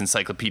have this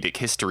encyclopedic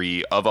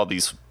history of all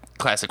these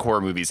classic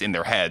horror movies in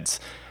their heads.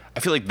 I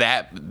feel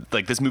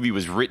like this movie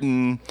was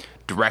written,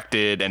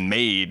 directed, and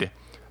made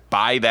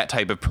by that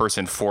type of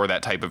person for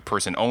that type of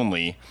person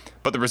only.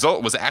 But the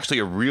result was actually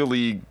a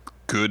really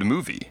good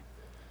movie.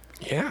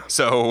 Yeah.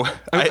 So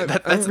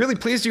I'm really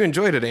pleased you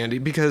enjoyed it, Andy,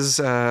 because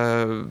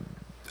I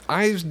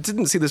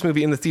didn't see this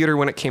movie in the theater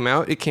when it came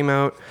out. It came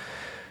out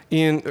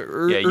in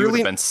you would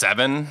have been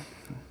 7.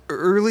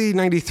 Early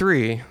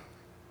 93.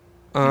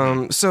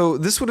 So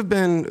this would have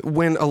been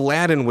when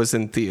Aladdin was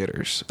in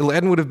theaters.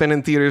 Aladdin would have been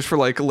in theaters for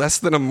like less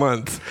than a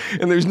month,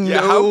 and there's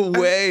no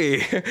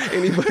way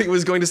anybody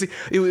was going to see.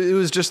 It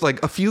was just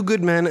like A Few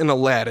Good Men and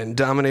Aladdin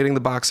dominating the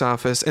box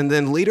office, and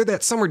then later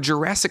that summer,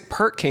 Jurassic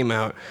Park came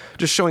out,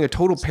 just showing a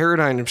total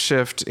paradigm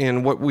shift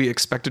in what we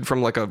expected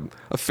from like a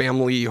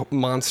family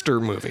monster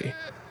movie.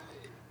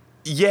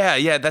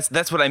 Yeah,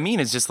 that's what I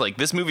mean. It's just like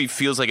this movie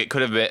feels like it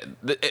could have been.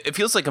 It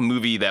feels like a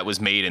movie that was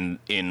made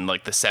in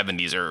like the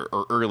 70s or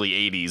early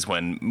 80s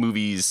when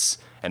movies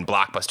and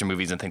blockbuster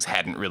movies and things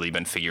hadn't really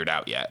been figured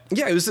out yet.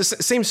 Yeah, it was the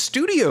same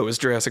studio as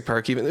Jurassic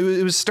Park. Even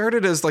it was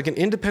started as like an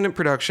independent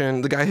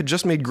production. The guy had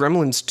just made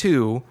Gremlins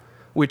 2,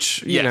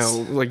 which you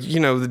know, like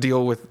the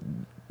deal with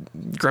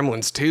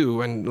Gremlins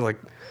 2, and like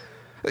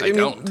I mean,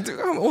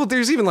 well,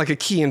 there's even like a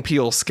Key and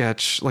Peele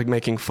sketch like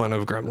making fun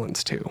of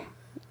Gremlins 2.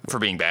 For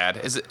being bad.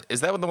 Is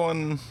that the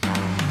one?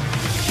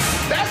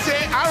 That's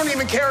it. I don't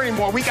even care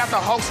anymore. We got the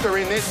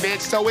Hulkster in this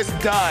bitch, so it's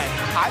done.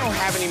 I don't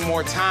have any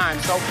more time.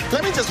 So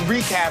let me just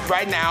recap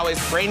right now.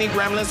 It's Brainy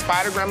Gremlin,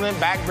 Spider Gremlin,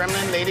 Bat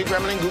Gremlin, Lady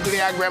Gremlin, Googly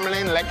Eye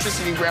Gremlin,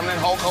 Electricity Gremlin,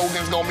 Hulk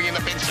Hogan's gonna be in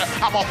the picture.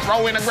 I'm gonna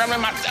throw in a Gremlin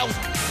myself.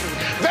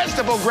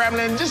 Vegetable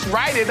Gremlin, just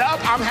write it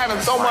up. I'm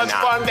having so much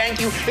fun, thank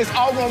you. It's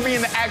all gonna be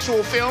in the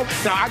actual film.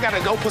 Now I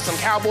gotta go put some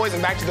Cowboys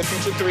and Back to the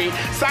Future 3.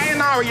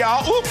 Sayonara,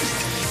 y'all.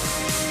 Oops.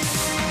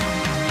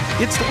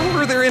 It's the one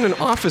where they're in an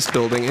office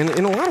building, and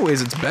in a lot of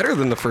ways, it's better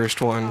than the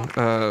first one.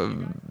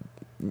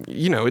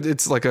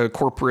 It's like a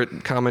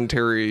corporate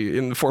commentary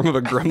in the form of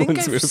a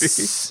Gremlins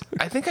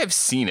movie. I think I've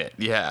seen it.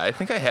 Yeah, I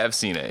think I have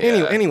seen it.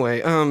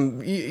 Anyway,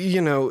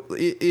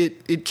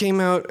 it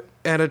came out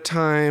at a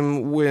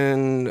time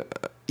when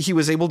he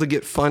was able to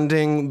get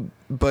funding,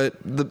 but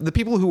the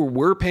people who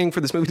were paying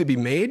for this movie to be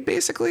made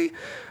basically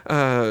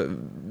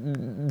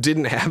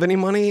didn't have any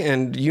money,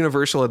 and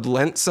Universal had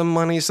lent some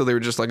money, so they were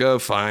just like, oh,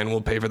 fine,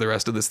 we'll pay for the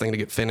rest of this thing to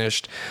get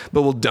finished,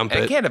 but we'll dump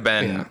it. It can't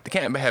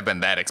have been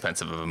that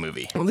expensive of a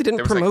movie. Well, they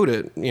didn't promote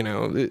it,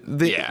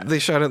 They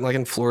shot it like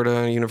in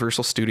Florida,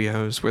 Universal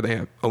Studios, where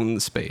they own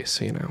the space,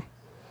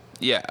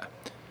 Yeah.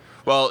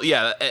 Well,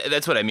 yeah,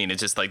 that's what I mean.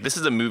 It's just like, this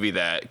is a movie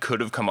that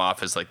could have come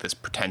off as like this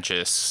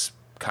pretentious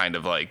kind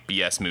of like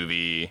BS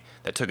movie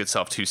that took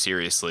itself too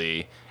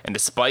seriously. And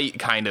despite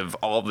kind of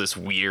all this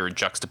weird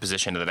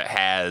juxtaposition that it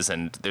has,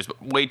 and there's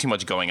way too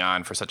much going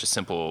on for such a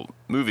simple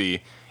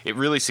movie, it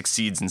really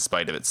succeeds in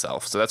spite of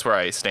itself. So that's where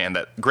I stand.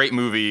 That great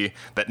movie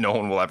that no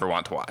one will ever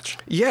want to watch.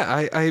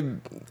 Yeah,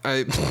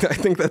 I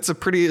think that's a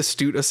pretty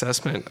astute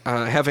assessment.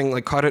 Having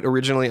like caught it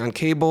originally on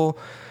cable,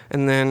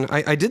 and then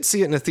I did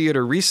see it in a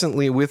theater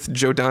recently with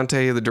Joe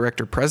Dante, the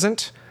director,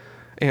 present.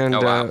 And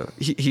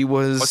he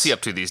was... What's he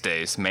up to these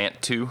days?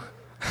 Mant 2?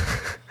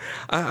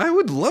 I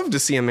would love to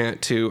see a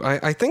Mant 2.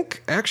 I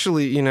think,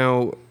 actually, you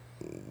know,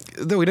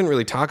 though we didn't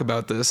really talk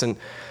about this, and,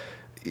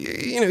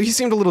 you know, he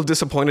seemed a little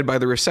disappointed by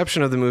the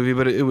reception of the movie,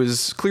 but it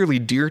was clearly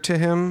dear to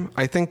him.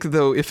 I think,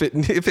 though, if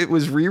it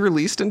was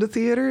re-released into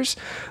theaters,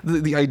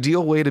 the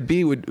ideal way to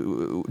do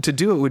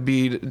it would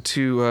be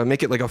to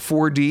make it like a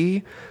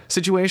 4D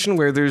situation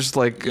where there's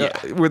like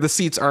where the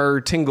seats are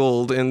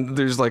tingled and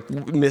there's like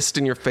mist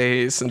in your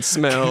face and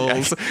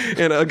smells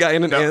and a guy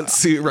in an ant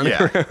suit running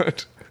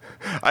around.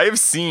 I have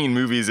seen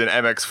movies in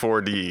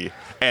MX4D,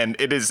 and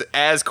it is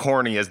as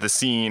corny as the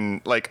scene.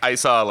 Like, I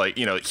saw, like,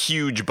 you know,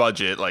 huge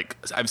budget. Like,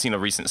 I've seen a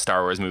recent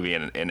Star Wars movie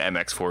in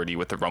MX4D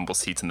with the rumble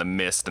seats and the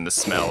mist and the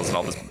smells and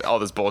all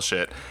this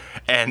bullshit.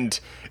 And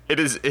it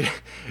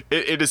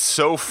is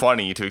so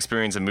funny to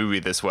experience a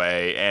movie this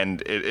way,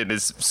 and it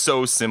is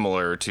so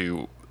similar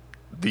to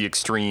the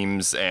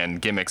extremes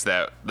and gimmicks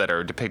that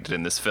are depicted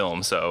in this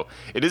film. So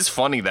it is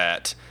funny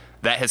that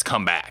has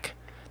come back.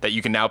 That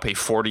you can now pay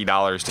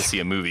 $40 to see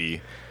a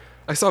movie.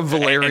 I saw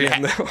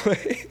Valerian that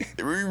way.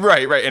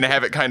 Right, and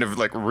have it kind of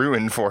like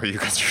ruined for you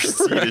because your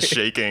seat is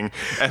shaking,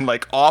 and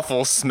like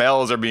awful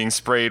smells are being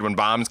sprayed when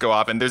bombs go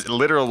off, and there's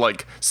literal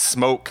like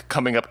smoke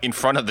coming up in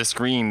front of the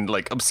screen,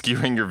 like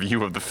obscuring your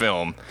view of the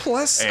film.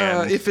 Plus,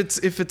 if it's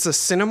a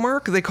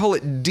Cinemark, they call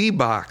it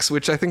D-Box,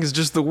 which I think is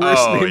just the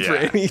worst name for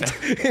any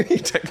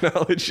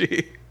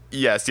technology.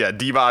 Yes, yeah,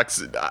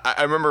 D-Box.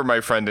 I remember my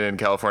friend in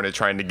California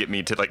trying to get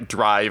me to like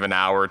drive an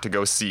hour to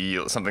go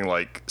see something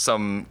like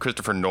some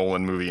Christopher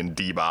Nolan movie in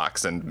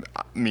D-Box, and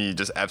me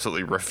just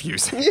absolutely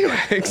refusing. Yeah,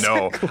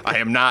 exactly. No, I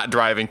am not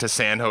driving to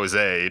San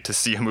Jose to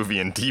see a movie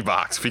in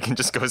D-Box. We can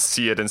just go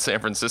see it in San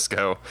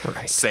Francisco.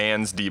 Right.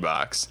 Sans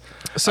D-Box.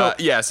 So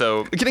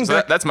getting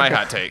back, that's my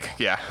hot take.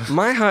 Yeah.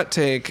 My hot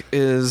take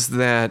is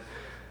that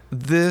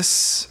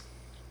this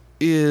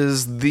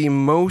is the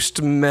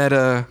most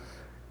meta,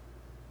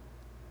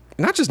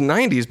 not just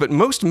 90s, but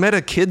most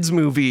meta kids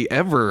movie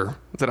ever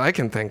that I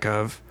can think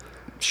of.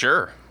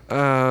 Sure.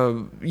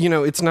 You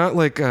know, it's not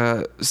like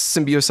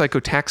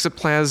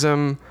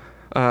Symbiopsychotaxiplasm,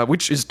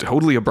 which is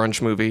totally a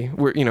brunch movie.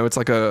 Where, you know, it's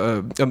like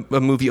a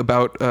movie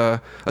about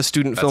a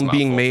student film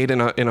being made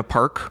in a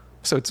park.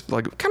 So it's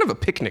like kind of a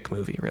picnic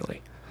movie,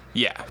 really.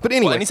 Yeah. But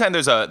anyway, anytime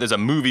there's a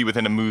movie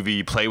within a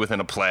movie, play within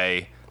a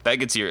play, that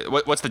gets your...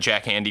 What's the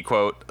Jack Handey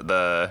quote?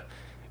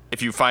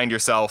 If you find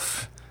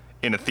yourself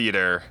in a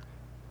theater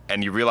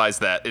and you realize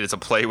that it is a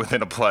play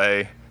within a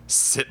play,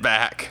 sit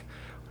back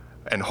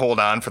and hold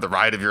on for the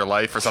ride of your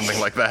life, or something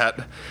like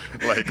that.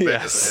 Like,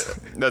 yes.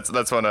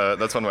 That's one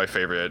of my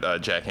favorite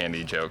Jack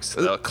Handey jokes.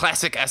 The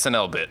classic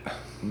SNL bit.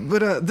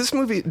 But this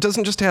movie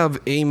doesn't just have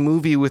a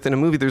movie within a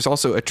movie. There's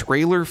also a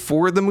trailer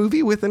for the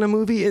movie within a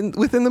movie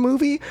within the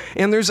movie,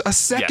 and there's a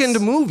second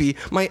movie.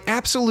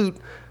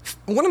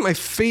 One of my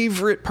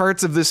favorite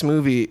parts of this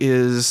movie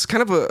is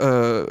kind of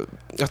a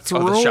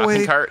throwaway. The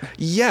shopping cart?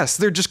 Yes,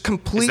 they're just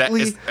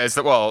completely...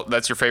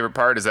 that's your favorite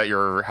part? Is that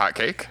your hot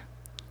cake?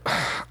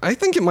 I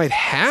think it might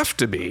have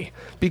to be,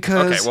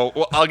 because... Okay,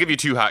 well I'll give you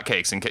two hot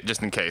cakes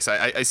just in case.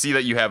 I see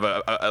that you have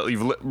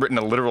you've written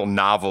a literal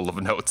novel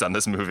of notes on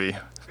this movie.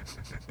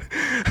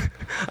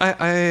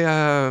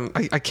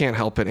 I can't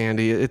help it,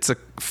 Andy. It's a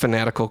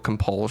fanatical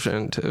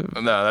compulsion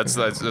to... No,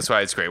 that's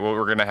why it's great. Well,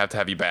 we're gonna have to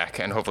have you back,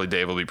 and hopefully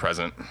Dave will be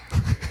present.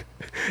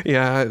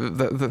 Yeah,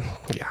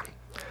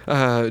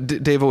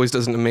 Dave always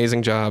does an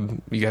amazing job.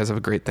 You guys have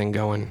a great thing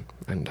going,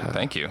 and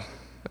thank you.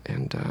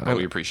 And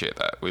we appreciate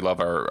that. We love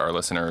our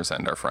listeners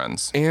and our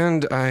friends.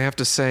 And I have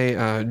to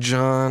say,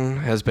 John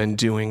has been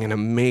doing an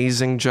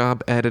amazing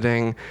job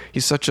editing.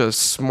 He's such a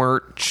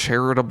smart,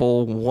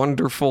 charitable,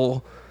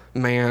 wonderful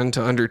man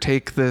to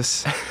undertake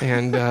this.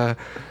 And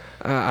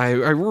I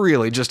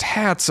really just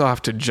hats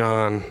off to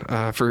John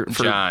for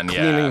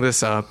cleaning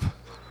this up.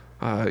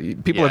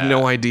 People have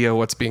no idea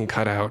what's being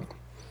cut out.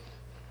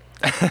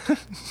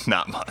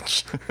 Not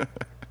much.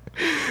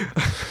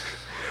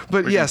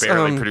 But we yes, can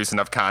barely produce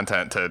enough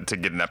content to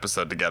get an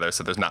episode together,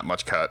 so there's not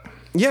much cut.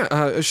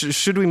 Yeah,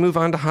 should we move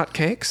on to hot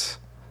cakes?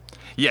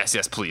 Yes,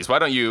 please. Why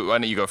don't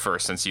you go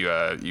first, since you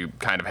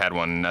kind of had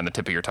one on the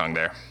tip of your tongue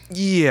there?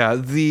 Yeah,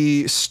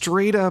 the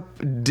straight up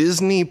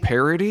Disney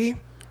parody,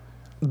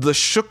 The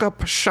Shook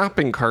Up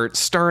Shopping Cart,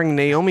 starring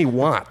Naomi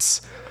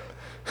Watts.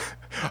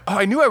 Oh,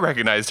 I knew I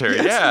recognized her.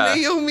 Yes, Yeah.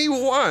 Naomi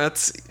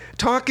Watts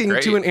talking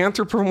Great. to an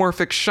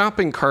anthropomorphic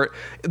shopping cart.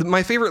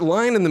 My favorite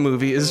line in the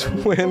movie is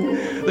when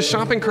the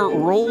shopping cart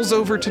rolls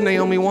over to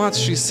Naomi Watts.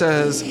 She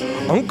says,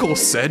 "Uncle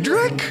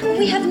Cedric?"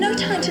 We have no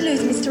time to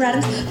lose, Mr.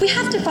 Adams. We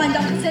have to find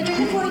Uncle Cedric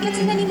before he gets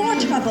in any more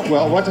trouble.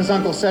 Well, what does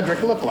Uncle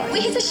Cedric look like?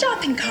 Well, he's a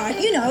shopping cart,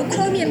 you know,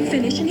 chromium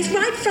finish, and his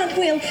right front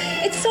wheel,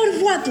 it's sort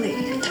of wobbly.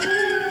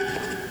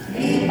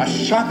 A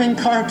shopping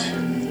cart?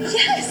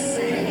 Yes.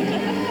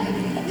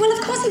 Well,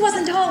 of course he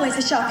wasn't always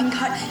a shopping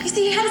cart. You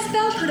see, he had a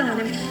spell put on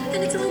him.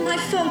 And it's all my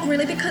fault,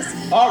 really, because...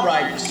 All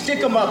right, stick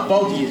him up,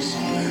 both of yous.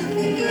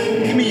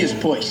 Give me his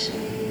voice.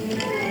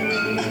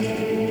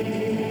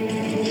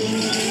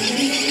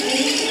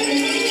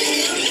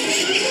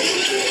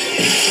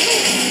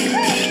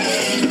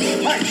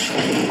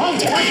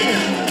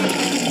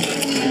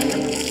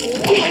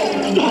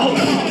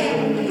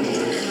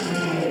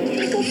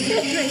 Uncle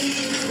Cedric.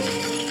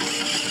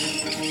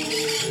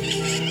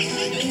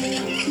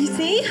 You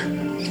see?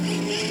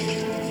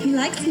 He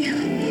likes you.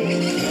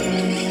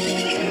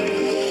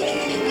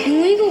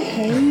 Can we go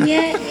home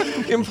yet?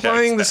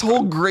 Implying this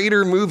whole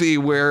greater movie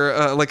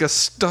where like a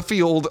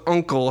stuffy old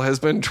uncle has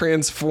been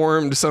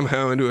transformed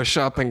somehow into a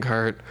shopping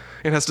cart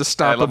and has to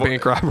stop a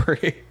bank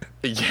robbery.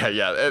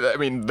 Yeah. I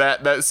mean,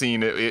 that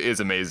scene is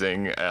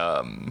amazing.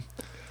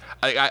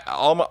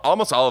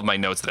 Almost all of my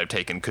notes that I've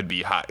taken could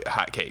be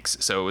hot cakes,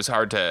 so it was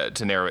hard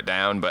to narrow it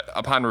down. But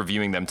upon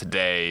reviewing them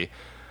today,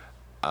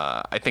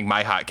 I think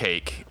my hot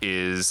cake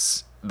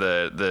is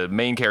the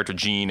main character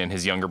Gene and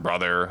his younger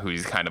brother, who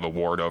he's kind of a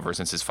ward over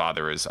since his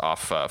father is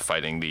off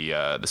fighting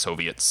the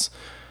Soviets.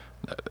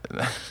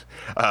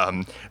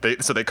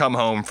 They come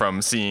home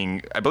from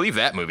seeing, I believe,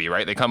 that movie,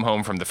 right? They come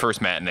home from the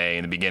first matinee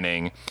in the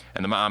beginning,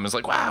 and the mom is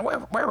like, "Wow,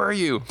 where were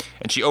you?"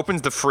 And she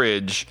opens the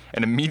fridge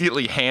and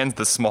immediately hands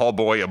the small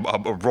boy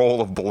a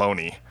roll of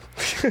bologna.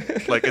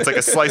 Like it's like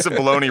a slice of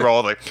bologna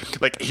roll.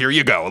 Like here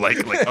you go.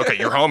 Like okay,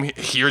 you're home.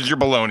 Here's your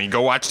bologna.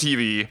 Go watch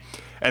TV.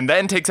 And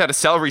then takes out a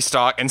celery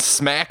stalk and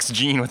smacks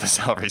Gene with a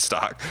celery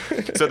stalk.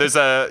 So there's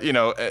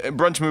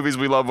brunch movies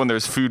we love when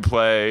there's food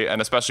play,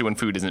 and especially when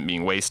food isn't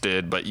being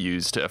wasted but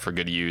used for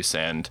good use.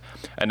 And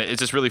it's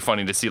just really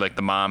funny to see like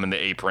the mom in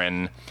the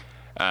apron,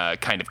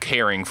 kind of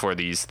caring for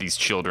these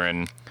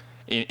children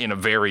in a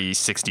very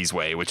 60s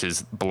way, which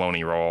is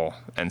bologna roll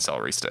and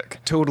celery stick.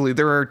 Totally.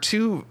 There are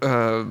two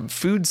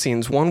food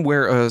scenes. One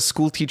where a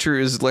school teacher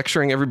is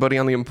lecturing everybody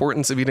on the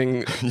importance of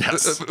eating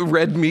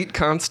red meat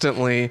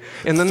constantly.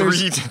 And then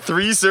there's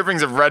three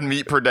servings of red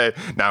meat per day.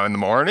 Now in the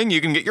morning,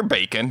 you can get your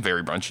bacon,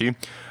 very brunchy.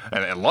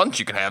 And at lunch,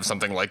 you can have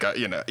something like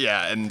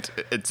and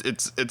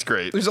it's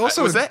great. There's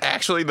also was that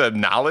actually the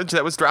knowledge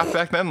that was dropped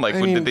back then? Like,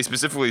 did they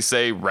specifically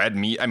say red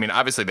meat? I mean,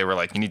 obviously they were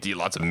like, you need to eat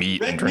lots of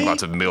meat and drink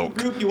lots of milk.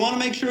 Group, you want to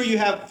make sure you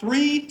have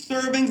 3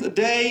 servings a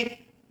day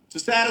to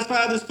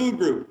satisfy this food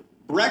group.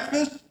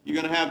 Breakfast, you're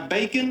going to have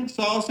bacon,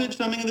 sausage,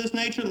 something of this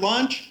nature.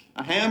 Lunch,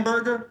 a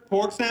hamburger,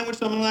 pork sandwich,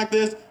 something like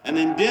this, and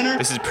then dinner.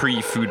 This is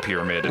pre-food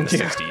pyramid in the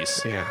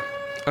 60s. Yeah.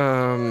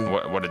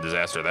 What a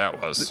disaster that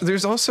was.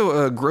 There's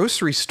also a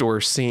grocery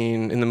store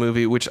scene in the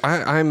movie, which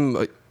I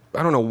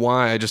don't know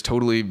why I just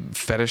totally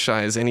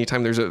fetishize.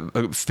 Anytime there's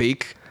a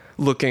fake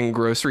looking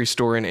grocery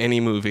store in any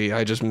movie,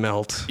 I just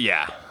melt.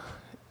 Yeah,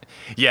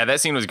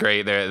 that scene was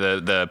great.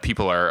 The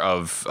people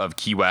of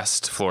Key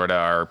West, Florida,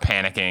 are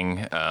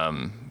panicking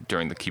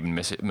during the Cuban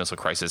Missile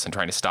Crisis and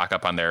trying to stock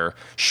up on their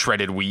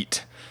shredded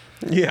wheat.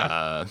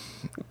 Yeah,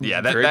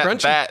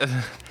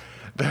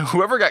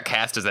 Whoever got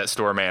cast as that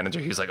store manager,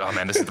 he was like, "Oh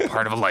man, this is the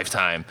part of a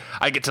lifetime.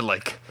 I get to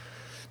like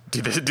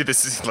do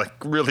this like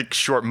really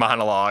short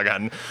monologue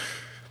on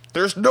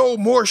there's no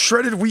more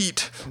shredded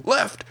wheat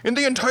left in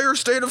the entire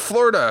state of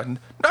Florida.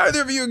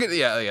 Neither of you get."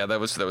 Yeah, that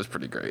was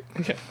pretty great.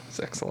 Yeah, it's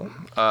excellent.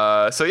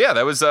 So yeah,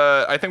 that was.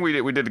 I think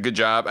we did a good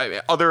job.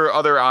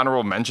 Other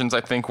honorable mentions,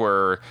 I think,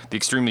 were the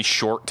extremely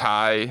short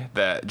tie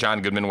that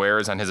John Goodman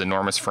wears on his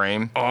enormous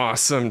frame.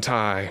 Awesome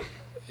tie.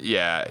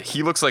 Yeah,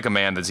 he looks like a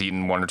man that's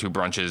eaten 1 or 2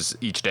 brunches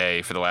each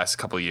day for the last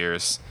couple of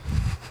years.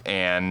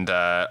 And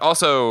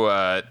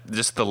also,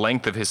 just the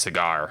length of his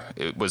cigar,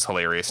 it was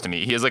hilarious to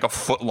me. He has like a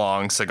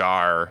foot-long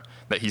cigar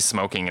that he's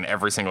smoking in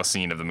every single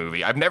scene of the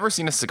movie. I've never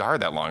seen a cigar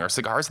that long. Are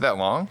cigars that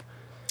long?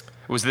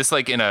 Was this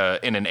like in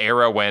an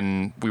era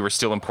when we were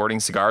still importing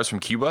cigars from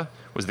Cuba?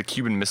 Was the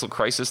Cuban Missile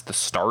Crisis the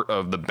start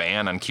of the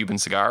ban on Cuban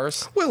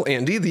cigars? Well,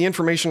 Andy, the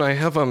information I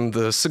have on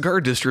the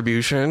cigar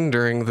distribution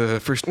during the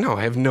first... No,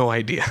 I have no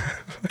idea.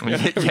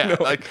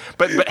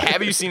 But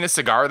have you seen a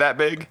cigar that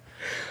big?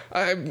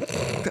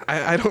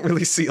 I don't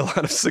really see a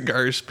lot of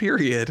cigars,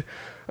 period.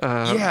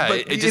 But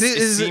it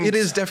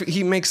is definitely...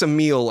 He makes a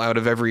meal out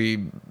of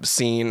every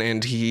scene,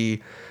 and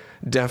he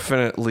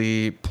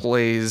definitely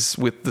plays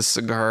with the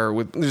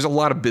cigar. There's a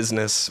lot of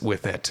business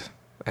with it.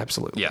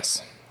 Absolutely.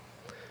 Yes.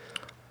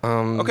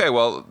 Okay,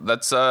 well,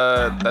 that's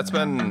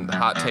been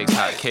Hot Takes,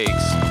 Hot Cakes.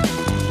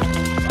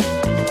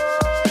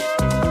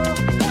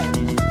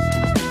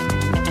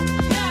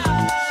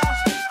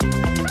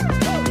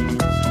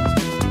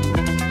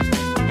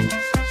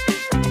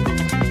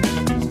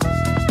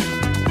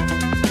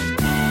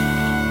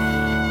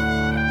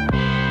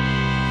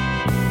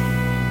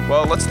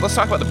 let's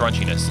talk about the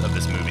brunchiness of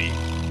this movie,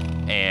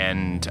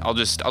 and I'll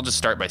just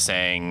start by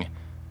saying,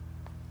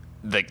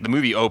 the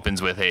movie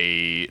opens with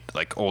a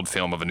old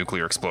film of a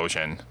nuclear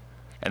explosion,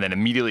 and then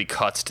immediately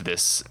cuts to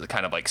this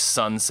kind of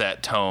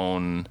sunset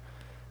tone,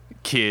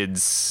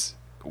 kids,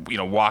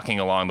 walking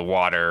along the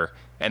water,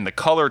 and the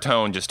color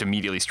tone just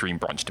immediately screamed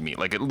brunch to me.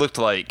 It looked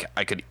like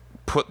I could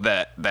put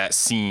that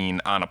scene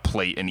on a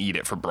plate and eat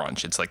it for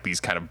brunch. It's these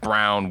kind of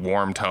brown,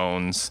 warm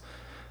tones,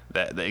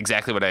 that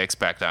exactly what I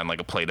expect on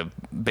a plate of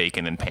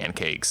bacon and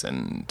pancakes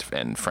and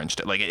French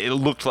toast. It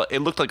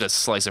looked like a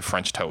slice of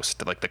French toast,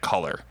 the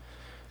color.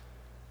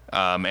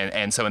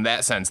 And so in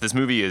that sense, this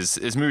movie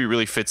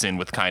really fits in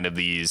with kind of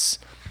these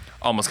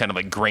almost kind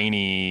of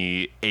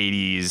grainy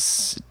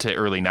 80s to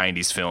early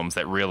 90s films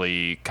that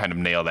really kind of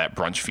nail that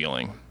brunch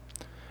feeling.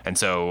 And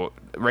so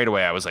right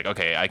away I was like,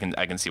 okay, I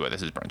can see why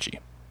this is brunchy.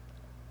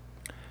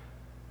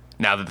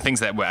 Now, the things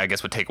that I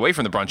guess would take away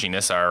from the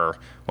brunchiness are,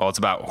 well, it's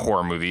about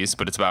horror movies,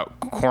 but it's about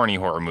corny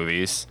horror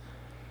movies.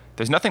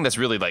 There's nothing that's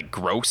really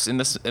gross in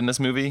this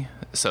movie,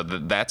 so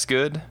that's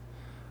good.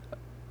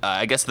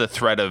 I guess the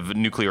threat of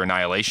nuclear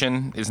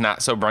annihilation is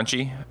not so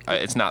brunchy.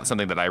 It's not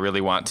something that I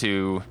really want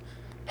to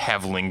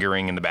have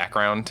lingering in the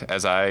background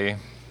as I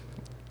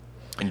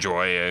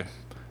enjoy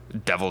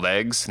deviled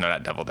eggs. No,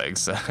 not deviled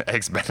eggs.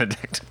 Eggs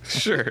Benedict.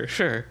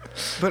 Sure.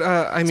 But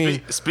I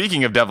mean,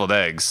 speaking of deviled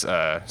eggs,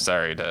 I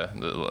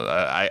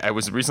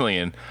was recently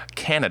in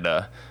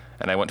Canada,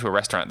 and I went to a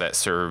restaurant that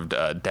served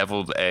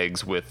deviled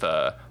eggs with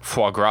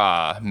foie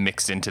gras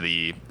mixed into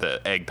the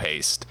egg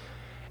paste,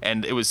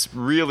 and it was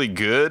really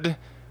good,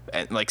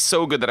 and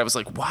so good that I was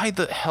like, why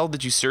the hell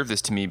did you serve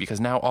this to me? Because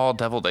now all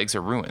deviled eggs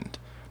are ruined.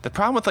 The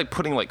problem with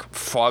putting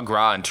foie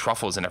gras and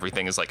truffles and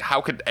everything is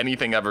how could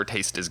anything ever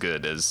taste as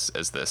good as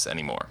this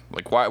anymore?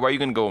 Why are you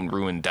gonna go and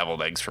ruin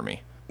deviled eggs for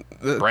me,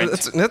 Brent?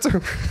 That's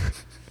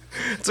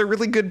a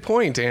really good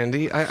point,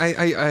 Andy.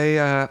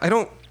 I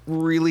don't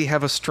really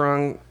have a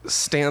strong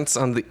stance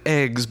on the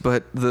eggs,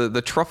 but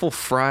the truffle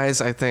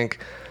fries, I think,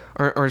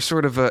 are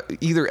sort of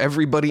either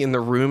everybody in the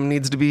room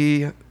needs to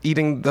be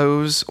eating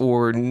those,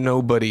 or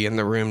nobody in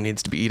the room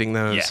needs to be eating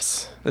those.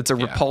 Yes, it's a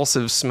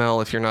repulsive smell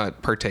if you're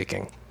not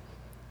partaking.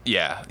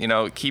 Yeah,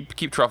 keep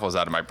truffles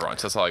out of my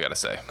brunch. That's all I gotta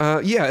say.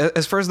 Yeah,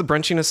 as far as the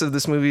brunchiness of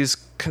this movie is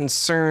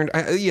concerned,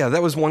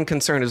 that was one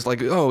concern. Is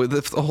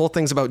the whole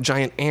thing's about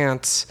giant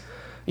ants.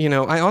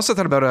 I also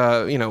thought about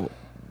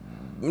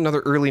another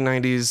early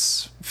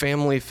 '90s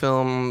family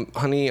film,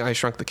 Honey, I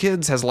Shrunk the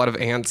Kids, has a lot of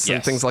ants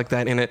and things like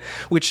that in it.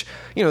 Which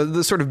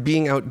the sort of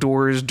being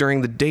outdoors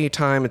during the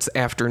daytime, it's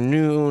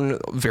afternoon,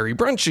 very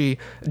brunchy.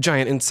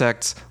 Giant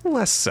insects,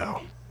 less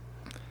so.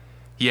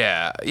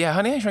 Yeah.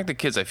 Honey, I Shrunk the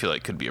Kids, I feel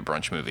like could be a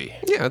brunch movie.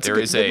 Yeah, it's there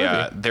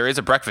is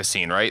a breakfast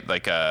scene, right?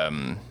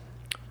 Well,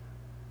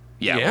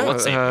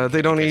 let's say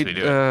they don't eat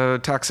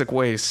toxic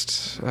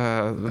waste.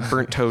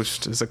 Burnt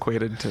toast is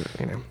equated to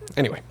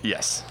Anyway.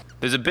 Yes,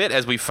 there's a bit,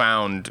 as we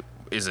found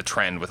is a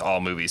trend with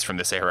all movies from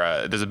this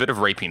era. There's a bit of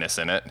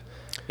rapiness in it,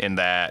 in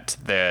that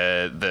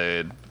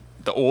the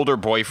older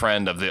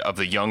boyfriend of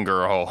the young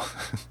girl,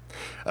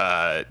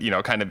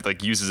 kind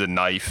of uses a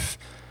knife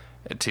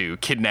to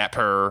kidnap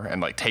her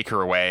and take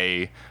her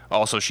away.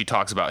 Also, she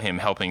talks about him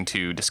helping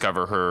to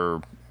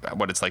discover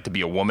what it's like to be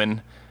a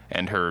woman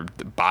and her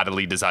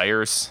bodily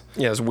desires.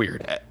 Yeah, it's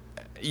weird.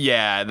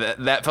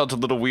 That felt a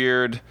little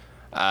weird.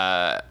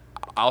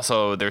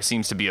 Also, there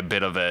seems to be a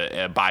bit of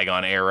a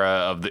bygone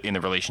era in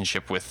the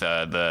relationship with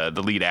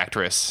the lead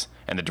actress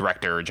and the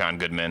director, John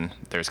Goodman.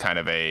 There's kind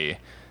of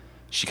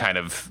she kind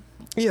of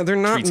they're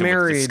not treats him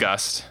married. With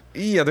disgust.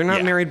 Yeah, they're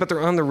not married, but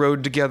they're on the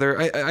road together.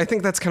 I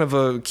think that's kind of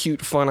a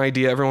cute, fun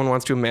idea. Everyone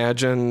wants to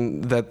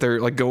imagine that they're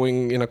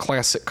going in a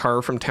classic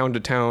car from town to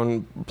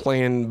town,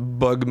 playing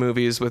bug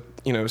movies with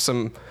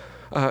some.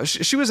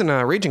 She was in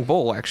Raging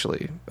Bull,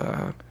 actually.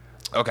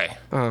 Okay.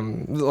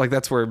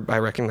 That's where I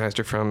recognized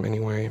her from,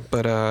 anyway.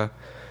 But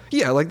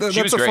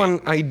that's a fun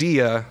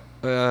idea.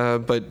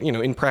 But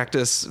in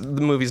practice,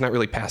 the movie's not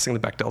really passing the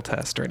Bechdel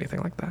test or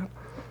anything like that.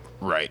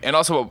 Right, and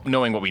also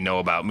knowing what we know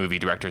about movie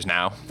directors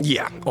now.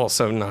 Yeah,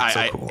 also not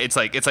so cool. It's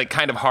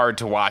kind of hard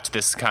to watch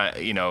this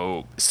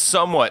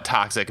somewhat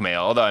toxic male.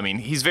 Although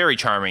he's very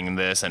charming in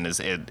this and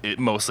is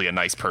mostly a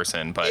nice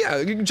person. But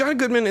John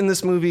Goodman in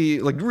this movie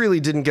really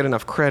didn't get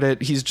enough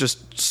credit. He's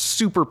just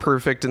super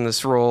perfect in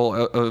this role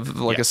of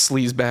a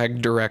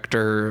sleazebag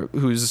director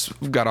who's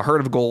got a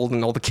heart of gold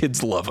and all the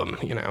kids love him.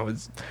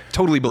 It's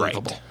totally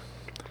believable. Right.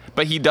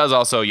 But he does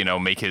also,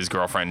 make his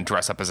girlfriend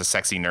dress up as a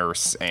sexy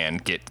nurse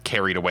and get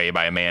carried away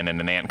by a man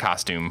in an ant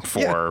costume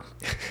for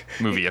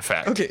movie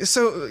effect. Okay,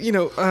 so, we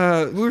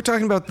were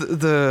talking about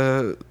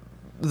the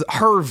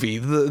Harvey,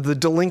 the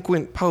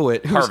delinquent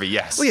poet. Harvey,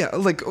 yes. Well,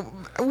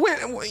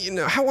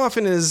 how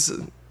often is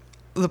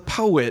the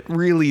poet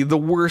really the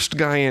worst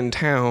guy in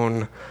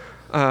town?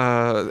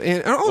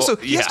 And also,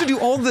 he has to do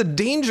all the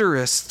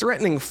dangerous,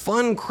 threatening,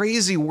 fun,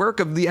 crazy work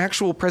of the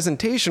actual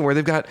presentation, where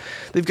they've got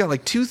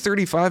like 2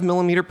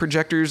 35mm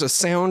projectors, a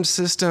sound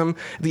system.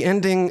 The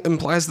ending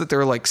implies that there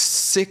are like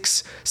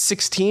 6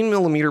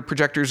 16mm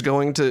projectors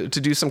going to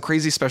do some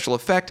crazy special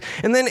effect,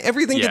 and then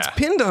everything gets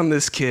pinned on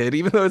this kid,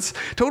 even though it's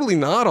totally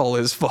not all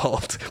his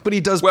fault. But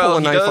he does pull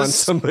a knife on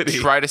somebody.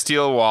 Try to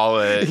steal a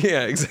wallet.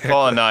 Yeah, exactly.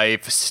 Pull a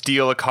knife,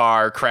 steal a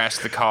car, crash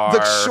the car.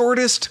 The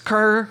shortest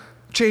car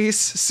chase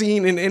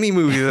scene in any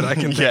movie that I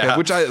can think of,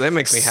 which that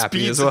makes me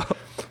happy as well.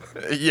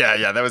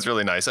 Yeah, that was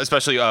really nice.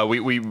 Especially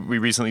we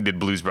recently did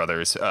Blues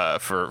Brothers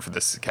for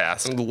this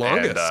cast. The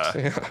longest.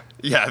 And,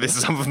 this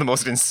is some of the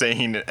most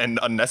insane and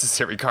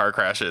unnecessary car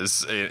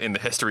crashes in the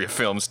history of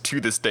films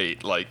to this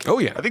date. Like,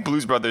 I think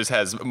Blues Brothers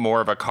has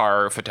more of a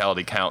car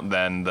fatality count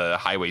than the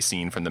highway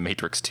scene from The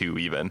Matrix 2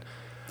 even.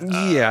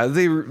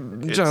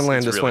 John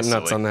Landis really went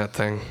nuts silly. on that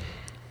thing.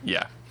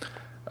 Yeah.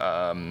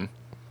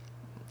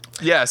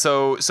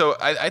 So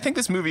I think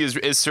this movie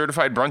is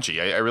certified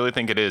brunchy. I really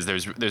think it is.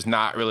 There's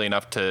not really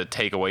enough to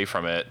take away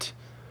from it.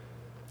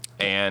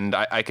 And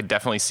I could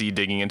definitely see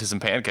digging into some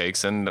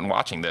pancakes and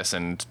watching this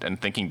and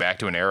thinking back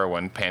to an era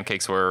when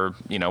pancakes were,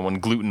 when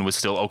gluten was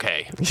still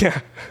okay. Yeah,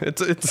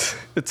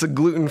 it's a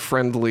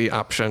gluten-friendly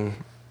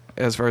option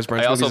as far as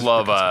brunch. I also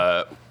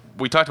love,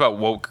 we talked about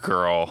Woke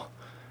Girl.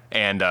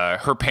 And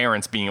her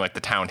parents being like the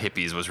town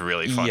hippies was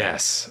really funny.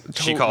 Yes,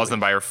 totally. She calls them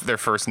by their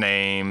first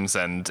names,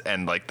 and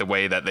like the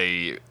way that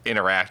they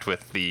interact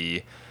with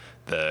the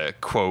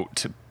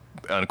quote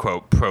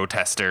unquote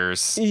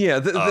protesters. Yeah,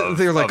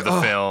 they're like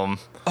the film.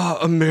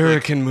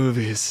 American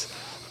movies.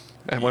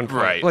 At one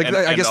point, right? Like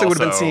I guess they would have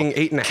been also, seeing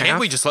 8.5. Can't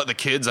we just let the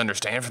kids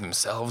understand for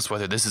themselves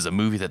whether this is a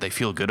movie that they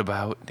feel good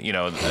about?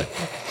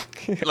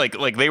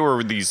 Like they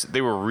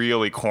were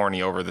really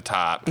corny, over the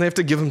top. They have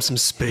to give them some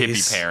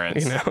space. Hippie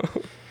parents,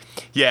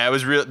 Yeah, it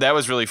was that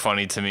was really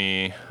funny to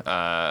me.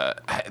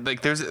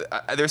 Like there's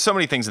so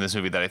many things in this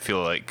movie that I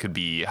feel like could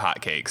be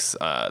hotcakes.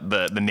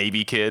 The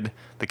Navy kid,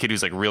 the kid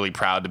who's like really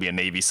proud to be a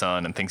Navy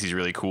son and thinks he's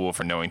really cool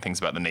for knowing things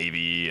about the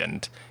Navy,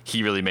 and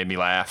he really made me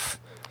laugh.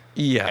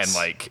 Yes, and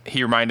like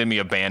he reminded me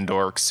of band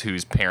dorks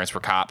whose parents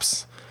were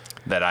cops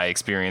that I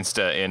experienced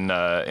in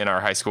our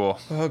high school.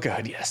 Oh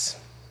God, yes.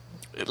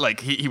 Like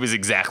he was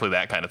exactly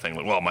that kind of thing.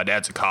 Like, well, my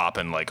dad's a cop,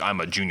 and like I'm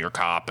a junior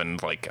cop,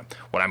 and like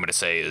what I'm going to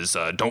say is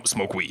don't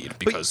smoke weed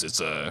because it's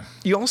a.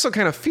 You also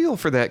kind of feel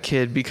for that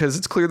kid because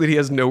it's clear that he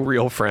has no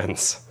real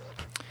friends.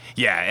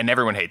 Yeah, and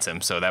everyone hates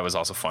him, so that was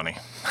also funny.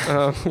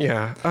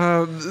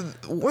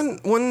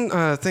 One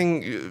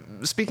thing,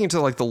 speaking to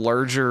like the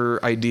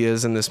larger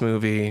ideas in this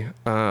movie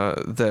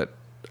that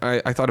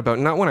I thought about,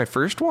 not when I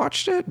first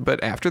watched it,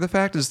 but after the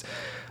fact, is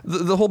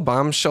the whole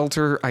bomb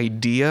shelter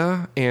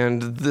idea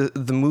and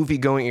the movie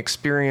going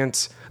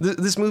experience.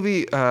 This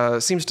movie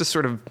seems to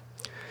sort of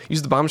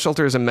use the bomb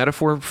shelter as a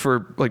metaphor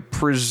for like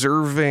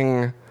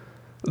preserving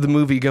the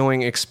movie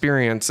going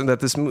experience, and that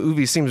this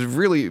movie seems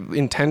really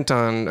intent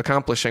on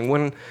accomplishing.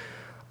 When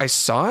I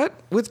saw it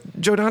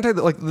with Joe Dante,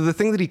 like the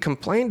thing that he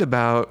complained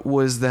about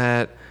was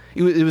that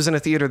it was in a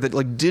theater that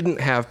like didn't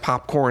have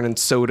popcorn and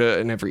soda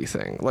and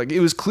everything. Like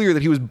it was clear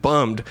that he was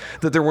bummed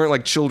that there weren't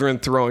like children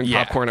throwing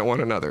popcorn at one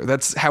another.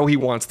 That's how he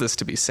wants this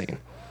to be seen.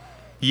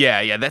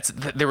 Yeah.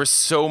 There was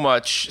so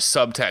much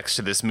subtext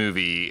to this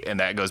movie, and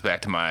that goes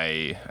back to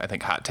my, I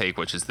think, hot take,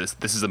 which is this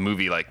is a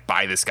movie like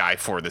by this guy,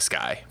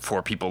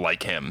 for people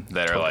like him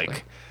that are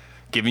like,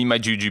 give me my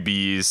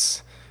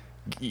jujubes,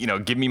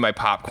 give me my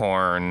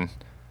popcorn.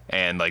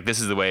 And like this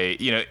is the way,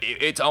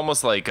 it's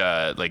almost like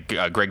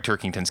Greg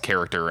Turkington's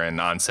character in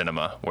On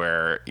Cinema,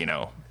 where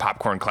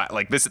popcorn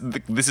like this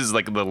is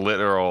like the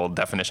literal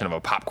definition of a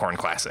popcorn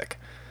classic,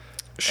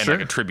 and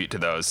like a tribute to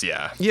those.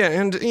 Yeah,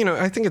 and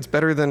I think it's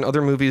better than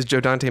other movies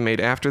Joe Dante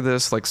made after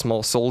this, like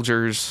Small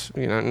Soldiers.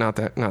 Not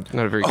a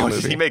very good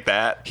movie. Did he make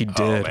that? He did.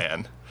 Oh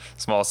man,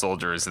 Small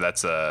Soldiers.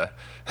 That's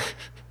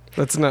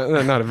That's not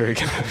a very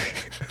good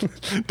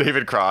movie.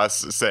 David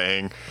Cross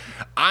saying,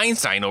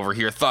 Einstein over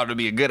here thought it'd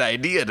be a good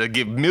idea to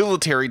give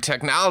military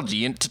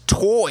technology into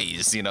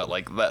toys.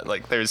 Like that.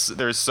 Like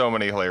there's so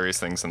many hilarious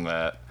things in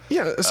that.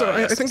 Yeah. So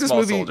I think this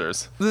movie,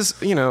 Soldiers.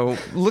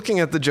 Looking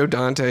at the Joe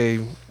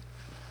Dante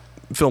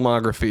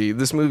filmography,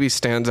 this movie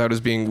stands out as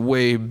being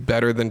way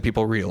better than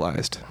people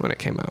realized when it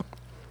came out.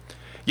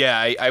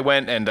 Yeah, I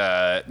went and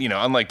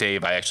unlike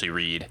Dave, I actually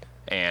read.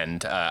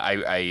 And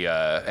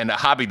and a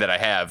hobby that I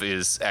have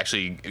is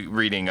actually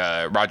reading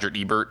Roger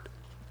Ebert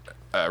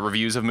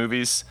reviews of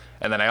movies,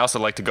 and then I also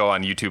like to go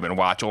on YouTube and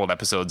watch old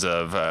episodes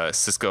of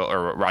Siskel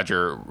or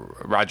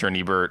Roger and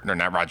Ebert, or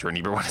not Roger and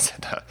Ebert. What is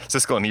it?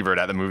 Siskel and Ebert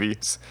at the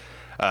movies,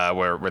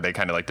 where they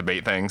kind of like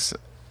debate things.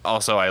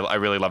 Also, I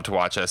really love to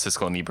watch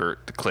Siskel and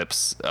Ebert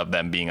clips of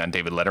them being on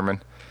David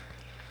Letterman.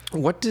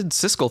 What did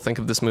Siskel think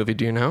of this movie?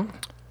 Do you know?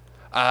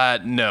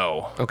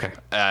 No. Okay.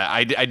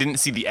 I didn't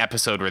see the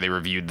episode where they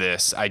reviewed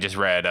this. I just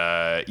read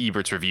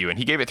Ebert's review, and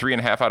he gave it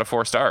 3.5 out of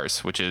 4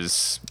 stars, which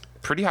is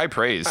pretty high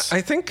praise.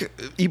 I think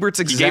Ebert's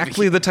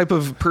exactly the type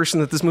of person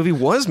that this movie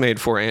was made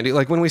for, Andy.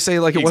 Like, when we say,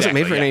 like, it wasn't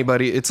made for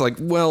anybody, it's like,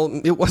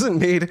 well, it wasn't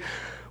made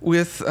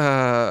with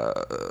a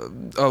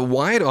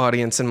wide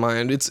audience in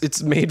mind.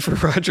 It's made for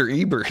Roger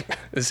Ebert,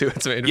 is who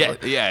it's made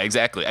for. Yeah,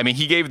 exactly. I mean,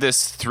 he gave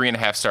this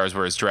 3.5 stars,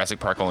 whereas Jurassic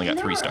Park only got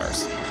 3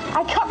 stars.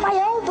 I cut my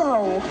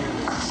elbow.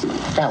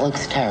 That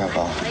looks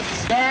terrible.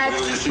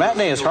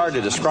 Matinee is hard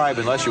to describe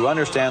unless you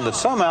understand that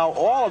somehow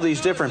all of these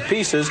different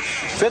pieces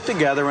fit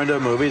together into a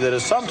movie that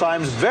is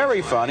sometimes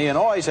very funny and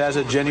always has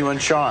a genuine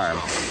charm.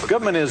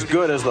 Goodman is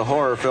good as the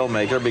horror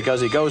filmmaker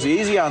because he goes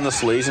easy on the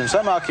sleaze and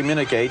somehow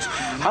communicates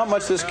how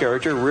much this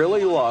character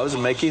really loves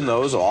making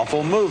those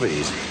awful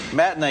movies.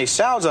 Matinee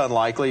sounds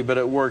unlikely, but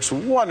it works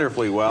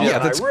wonderfully well. Yeah,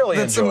 and that's, I really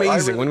that's enjoy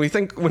amazing. When we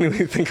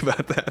think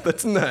about that,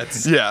 that's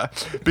nuts. Yeah,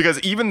 because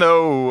even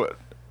though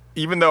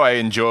I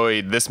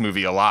enjoyed this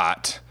movie a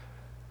lot,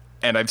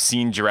 and I've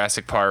seen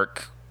Jurassic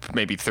Park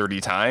maybe 30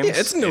 times. Yeah,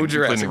 it's no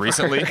Jurassic Park.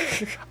 Recently,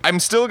 I'm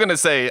still going to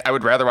say I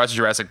would rather watch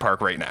Jurassic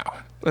Park right now.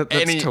 That's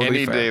any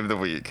totally fair. day of the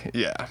week.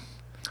 Yeah.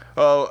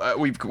 Well,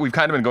 we've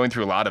kind of been going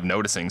through a lot of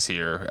noticings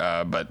here,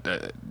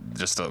 but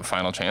just a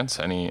final chance.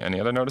 Any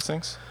other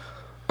noticings?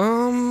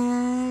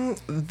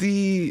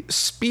 The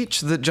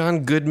speech that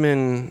John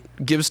Goodman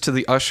gives to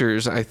the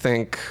ushers, I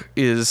think,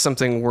 is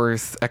something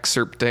worth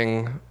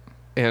excerpting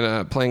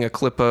and playing a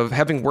clip of.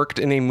 Having worked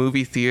in a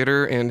movie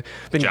theater and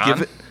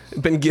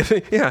been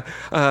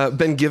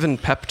given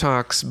pep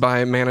talks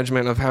by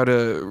management of how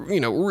to,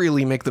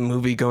 really make the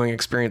movie going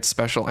experience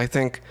special. I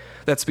think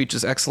that speech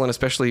is excellent,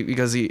 especially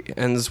because he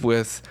ends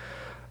with,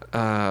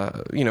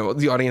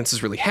 the audience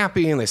is really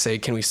happy and they say,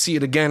 "Can we see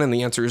it again?" And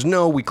the answer is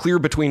no. We clear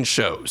between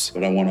shows.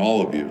 But I want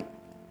all of you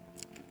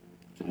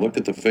to look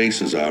at the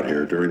faces out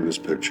here during this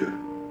picture.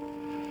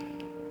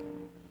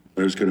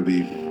 There's going to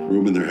be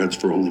room in their heads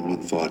for only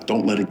one thought.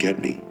 Don't let it get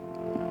me.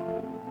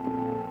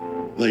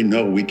 They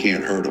know we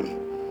can't hurt them,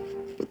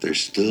 but they're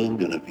still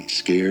going to be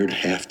scared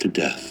half to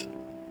death.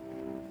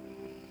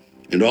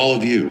 And all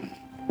of you,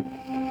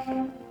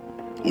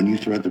 when you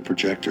thread the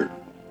projector,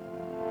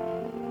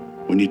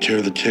 when you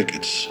tear the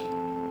tickets,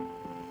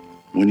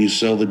 when you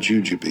sell the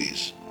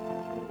jujubes,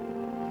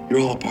 you're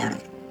all a part of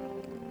it.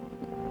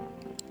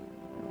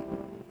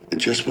 And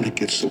just when it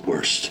gets the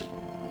worst,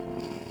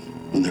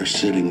 when they're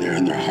sitting there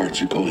and their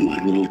hearts are going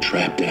like little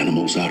trapped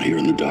animals out here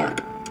in the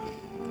dark,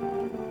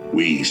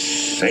 we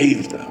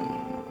save them.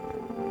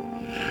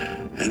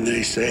 And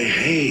they say,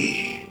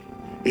 "Hey,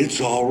 it's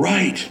all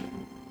right.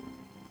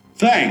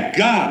 Thank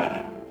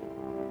God.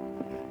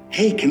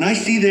 Hey, can I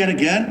see that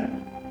again?"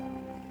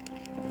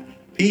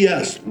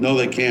 P.S. No,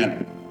 they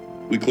can't.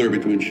 We clear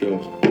between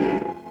shows.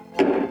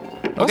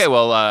 Okay,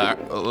 well,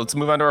 let's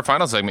move on to our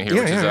final segment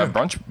here, which is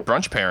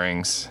brunch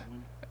pairings.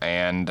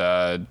 And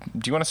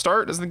do you want to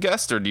start as the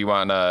guest, or do you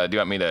want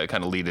me to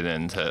kind of lead it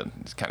in to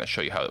kind of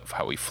show you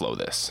how we flow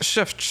this?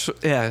 Chef's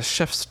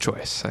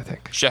choice, I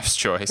think. Chef's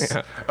choice.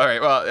 Yeah. All right.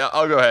 Well,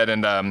 I'll go ahead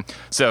and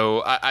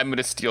so I'm going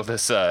to steal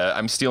this.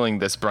 I'm stealing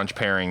this brunch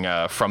pairing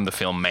from the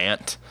film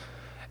Mant,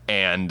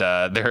 and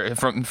they're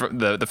from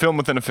the film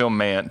within a film,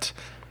 Mant.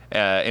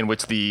 In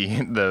which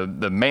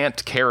the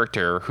Mant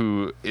character,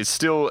 who is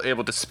still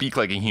able to speak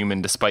like a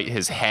human despite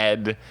his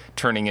head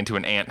turning into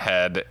an ant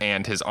head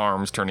and his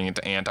arms turning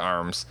into ant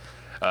arms,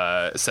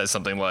 says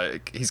something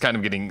like, he's kind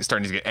of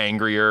starting to get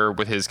angrier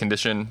with his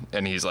condition,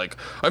 and he's like,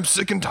 "I'm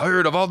sick and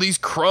tired of all these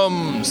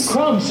crumbs."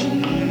 Crumbs?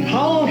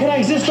 How long can I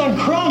exist on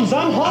crumbs?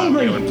 I'm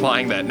hungry.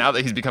 Implying that now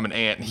that he's become an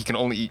ant, he can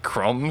only eat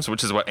crumbs,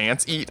 which is what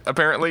ants eat,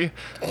 apparently.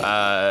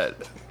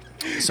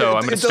 So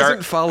I'm going to start. It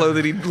doesn't follow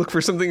that he'd look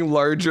for something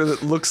larger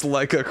that looks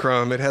like a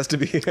crumb. It has to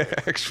be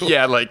actual.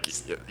 Yeah, like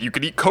you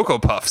could eat Cocoa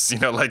Puffs,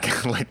 like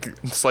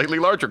slightly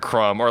larger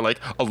crumb, or like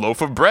a loaf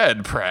of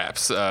bread,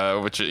 perhaps.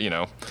 Which.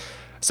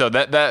 So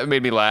that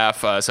made me laugh.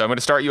 So I'm going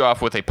to start you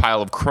off with a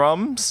pile of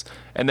crumbs,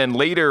 and then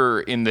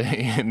later in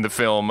the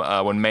film,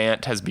 when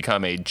Mant has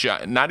become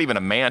not even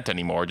a mant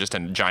anymore, just a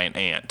giant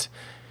ant.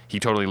 He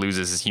totally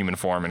loses his human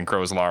form and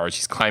grows large.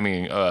 He's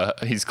climbing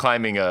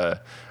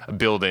a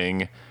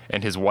building,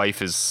 and his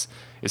wife is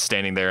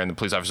standing there, and the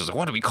police officer's like,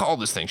 "What do we call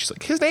this thing?" She's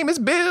like, "His name is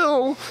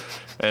Bill."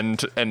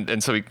 And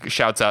so he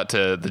shouts out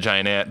to the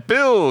giant ant,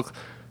 "Bill,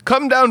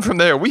 come down from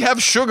there. We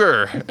have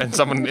sugar." And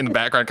someone in the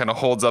background kind of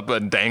holds up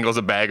and dangles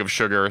a bag of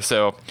sugar.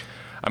 So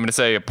I'm going to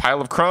say a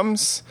pile of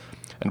crumbs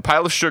and a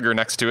pile of sugar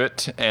next to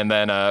it. And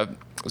then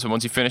so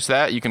once you finish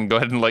that, you can go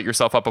ahead and light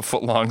yourself up a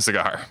foot-long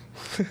cigar.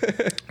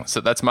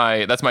 So that's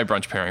my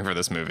brunch pairing for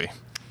this movie.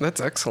 That's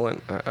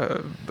excellent.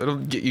 That'll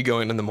get you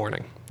going in the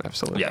morning.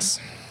 Absolutely. Yes.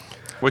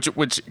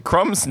 Which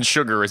crumbs and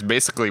sugar is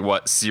basically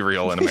what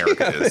cereal in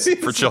America is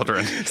for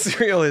children.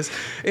 Cereal is,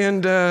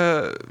 and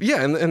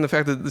and the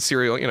fact that the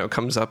cereal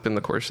comes up in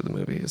the course of the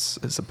movie is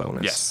a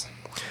bonus. Yes.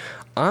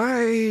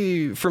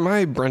 For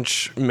my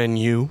brunch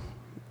menu,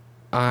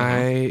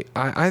 I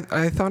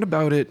thought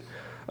about it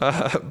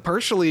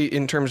partially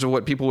in terms of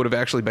what people would have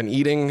actually been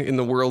eating in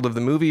the world of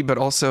the movie, but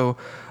also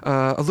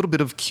a little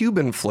bit of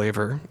Cuban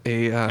flavor,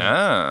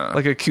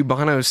 like a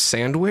Cubano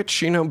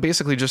sandwich.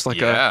 Basically just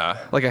like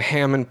a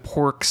ham and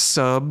pork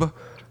sub.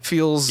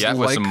 Feels with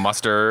like some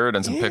mustard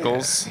and some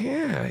pickles.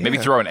 Yeah, maybe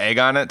throw an egg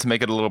on it to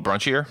make it a little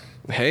brunchier.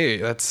 Hey,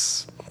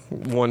 that's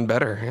one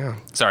better. Yeah.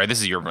 Sorry, this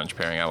is your brunch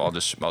pairing. I'll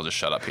just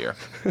shut up here.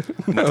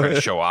 I'm not trying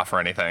to show off or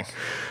anything.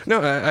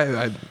 No,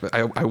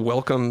 I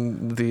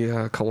welcome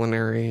the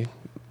culinary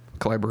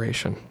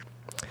collaboration.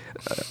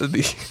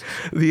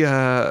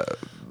 The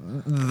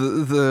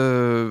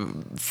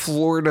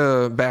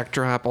Florida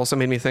backdrop also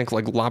made me think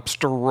like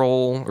lobster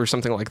roll or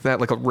something like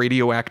that, like a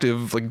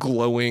radioactive, like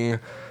glowing,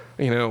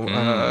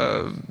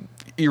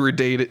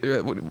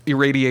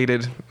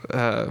 irradiated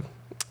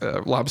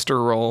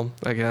lobster roll,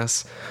 I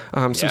guess.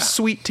 Some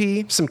sweet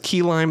tea, some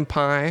key lime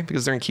pie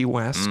because they're in Key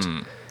West.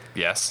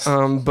 Yes.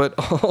 But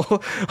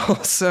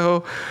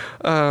also,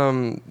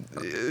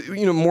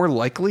 more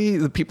likely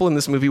the people in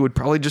this movie would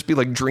probably just be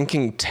like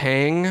drinking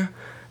Tang.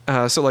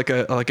 So like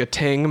a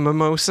Tang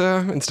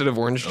mimosa instead of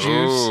orange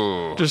juice.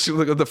 Ooh. Just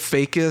like the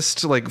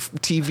fakest like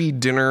TV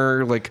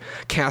dinner, like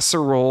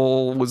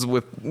casserole was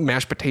with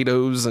mashed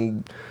potatoes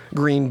and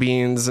green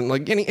beans and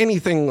like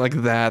anything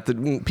like that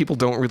people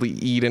don't really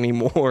eat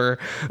anymore,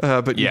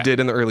 but you did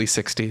in the early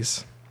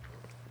 60s.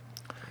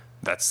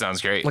 That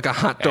sounds great. Like a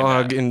hot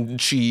dog and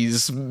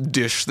cheese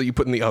dish that you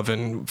put in the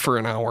oven for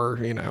an hour,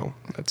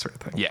 that sort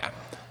of thing. Yeah.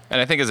 And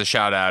I think as a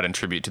shout out and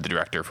tribute to the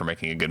director for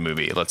making a good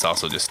movie, let's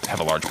also just have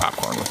a large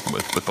popcorn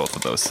with both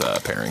of those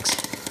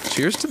pairings.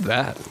 Cheers to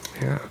that.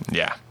 Yeah.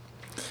 Yeah.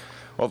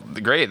 Well,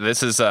 great.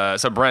 This is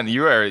so Brent,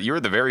 you were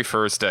the very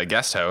first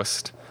guest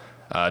host,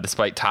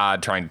 despite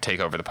Todd trying to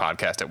take over the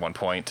podcast at one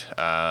point.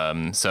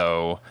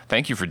 So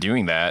thank you for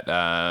doing that,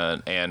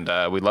 and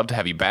we'd love to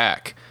have you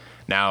back.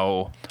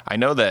 Now, I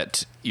know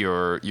that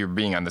your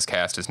being on this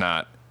cast is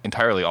not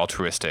entirely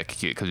altruistic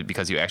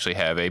because you actually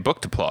have a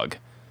book to plug.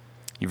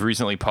 You've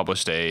recently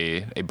published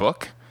a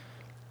book.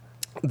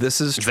 This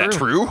is true. Is that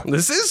true?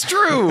 This is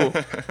true.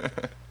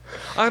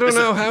 I don't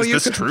know how you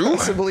could true?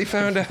 possibly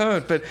found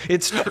out, but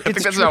it's true. I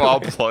think that's how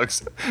all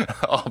plugs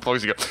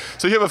go.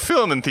 So you have a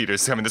film in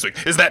theaters coming this week.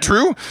 Is that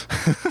true?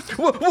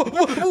 What?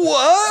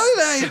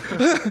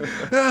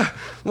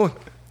 Well,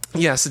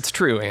 yes, it's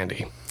true,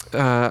 Andy.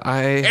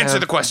 Answer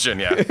the question,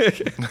 yeah.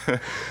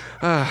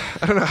 I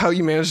don't know how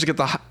you managed to get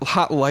the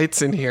hot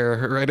lights in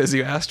here right as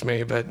you asked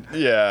me, but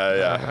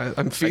yeah.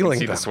 I'm feeling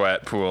I can see the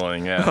sweat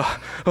pooling. Yeah.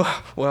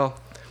 Well,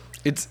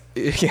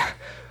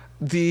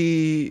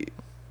 the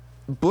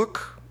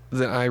book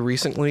that I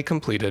recently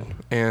completed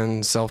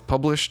and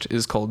self-published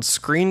is called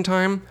Screen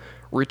Time: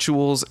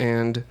 Rituals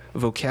and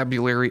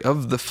Vocabulary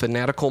of the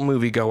Fanatical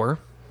Moviegoer.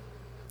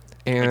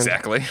 And,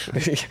 exactly.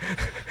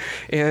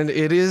 And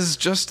it is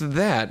just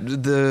that.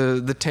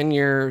 The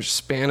 10-year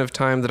span of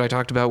time that I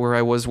talked about where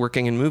I was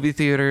working in movie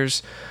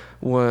theaters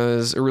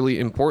was a really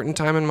important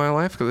time in my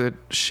life because it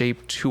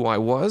shaped who I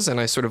was. And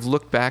I sort of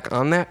looked back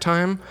on that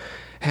time,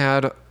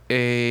 had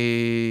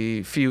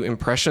a few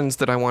impressions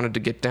that I wanted to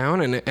get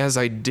down. And as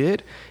I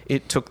did,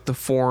 it took the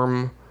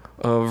form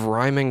of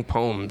rhyming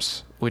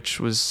poems, which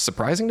was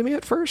surprising to me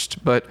at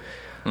first. But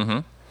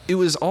it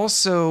was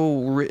also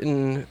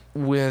written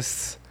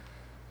with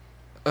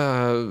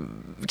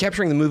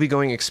capturing the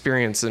movie-going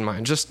experience in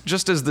mind,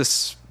 just as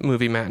this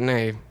movie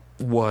Matinee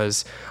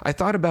was. I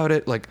thought about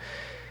it like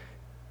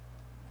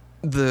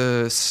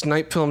the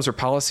snipe films or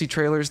policy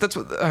trailers. That's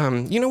what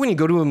when you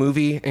go to a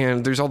movie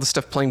and there's all the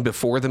stuff playing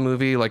before the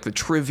movie, like the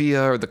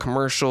trivia or the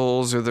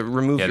commercials or the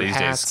remove your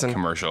hats days, and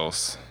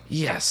commercials.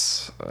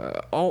 Yes,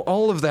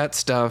 all of that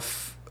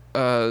stuff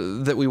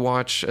that we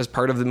watch as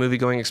part of the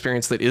movie-going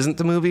experience that isn't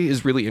the movie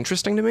is really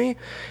interesting to me.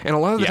 And a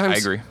lot of the times, I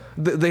agree.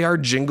 They are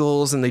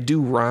jingles and they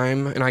do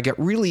rhyme, and I get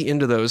really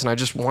into those, and I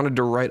just wanted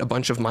to write a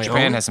bunch of my own.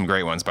 Japan has some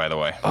great ones, by the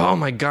way. Oh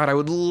my God, I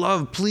would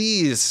love,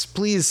 please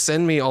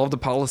send me all of the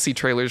policy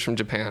trailers from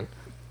Japan.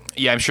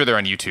 Yeah, I'm sure they're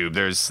on YouTube.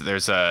 There's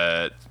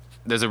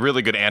a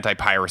really good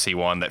anti-piracy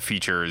one that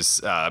features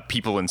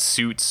people in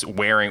suits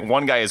wearing.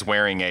 One guy is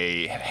wearing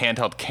a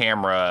handheld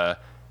camera,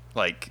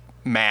 like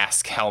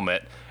mask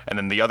helmet. And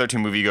then the other two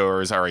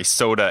moviegoers are a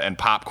soda and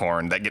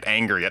popcorn that get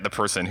angry at the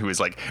person who is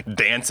like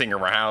dancing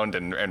around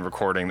and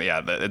recording.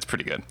 Yeah, it's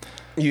pretty good.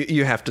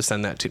 You have to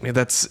send that to me.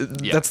 That's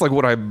like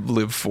what I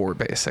live for,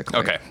 basically.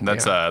 Okay,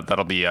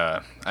 that'll be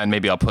and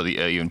maybe I'll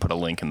even put a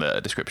link in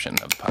the description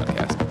of the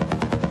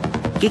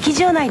podcast. 劇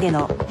場内で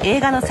の映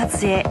画の撮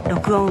影・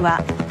録音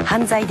は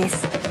犯罪で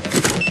す。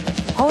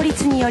法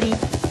律により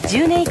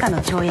10年以下の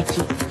懲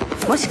役、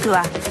もしく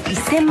は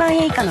1000万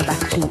円以下の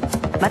罰金、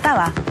また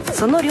は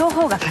その両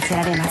方が課せ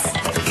られます。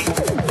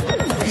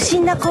不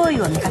審な行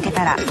為を見かけ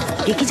たら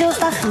劇場ス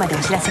タッフまでお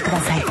知らせくだ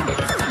さい。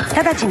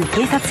直ちに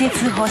警察へ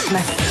通報しま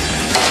す。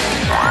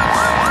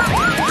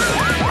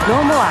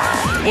ノーモア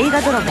映画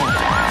泥棒。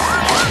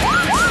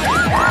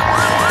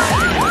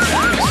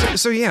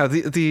So yeah,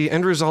 the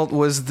end result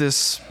was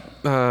this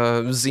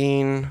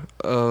zine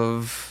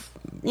of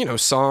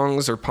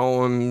songs or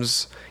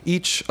poems,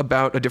 each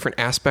about a different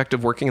aspect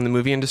of working in the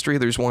movie industry.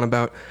 There's one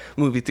about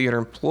movie theater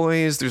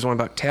employees, there's one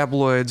about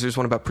tabloids, there's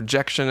one about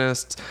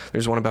projectionists,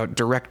 there's one about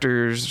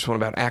directors, there's one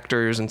about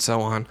actors, and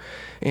so on.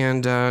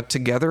 And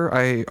together,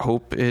 I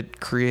hope it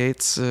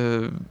creates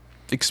an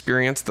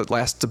experience that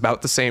lasts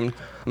about the same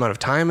amount of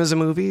time as a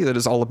movie, that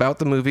is all about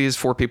the movies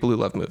for people who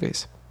love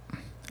movies.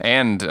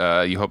 And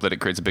you hope that it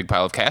creates a big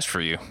pile of cash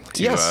for you.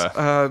 Yes.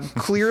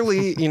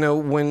 Clearly,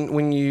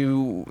 when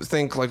you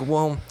think like,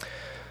 well,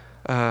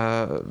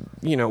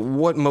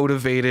 what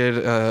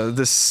motivated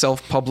this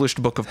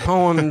self-published book of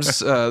poems?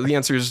 The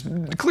answer is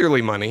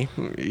clearly money.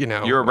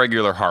 You're a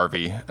regular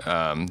Harvey,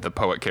 the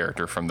poet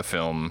character from the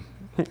film.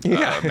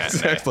 Yeah,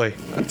 exactly.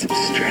 Let's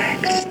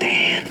abstract,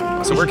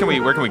 Stan. So where can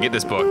we get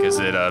this book? Is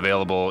it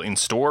available in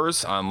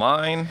stores,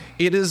 online?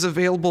 It is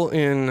available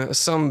in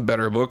some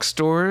better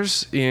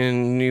bookstores.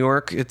 In New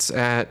York, it's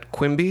at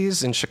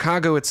Quimby's. In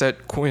Chicago, it's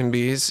at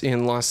Quimby's.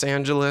 In Los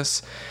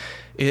Angeles,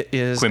 it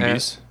is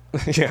Quimby's.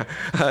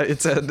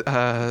 It's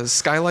at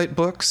Skylight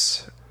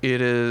Books.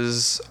 It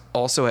is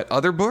also at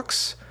Other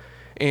Books.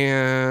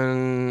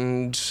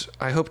 And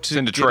I hope to... It's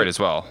in Detroit as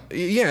well.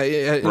 Yeah,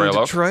 in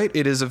Detroit.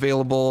 It is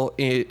available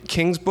at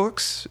King's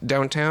Books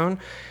downtown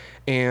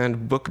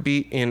and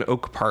BookBeat in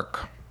Oak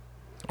Park.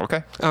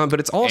 Okay. But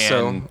it's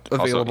also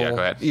available... go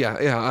ahead.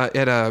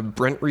 At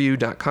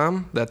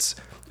BrentRioux.com. That's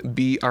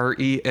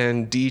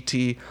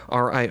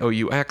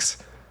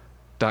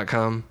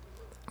BrentRioux.com.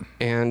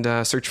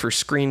 And search for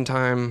Screen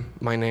Time,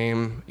 my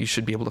name. You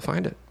should be able to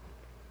find it.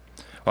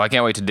 Well, I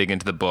can't wait to dig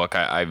into the book.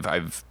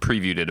 I've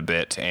previewed it a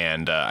bit,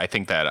 and I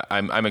think that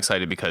I'm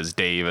excited because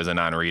Dave, as a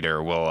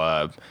non-reader,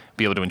 will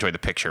be able to enjoy the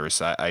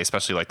pictures. I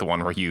especially like the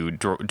one where you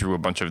drew a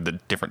bunch of the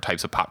different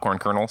types of popcorn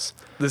kernels.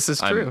 This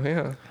is true,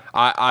 yeah.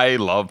 I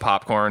love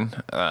popcorn,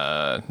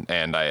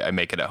 and I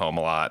make it at home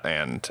a lot.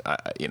 And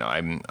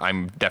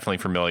I'm definitely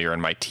familiar,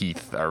 and my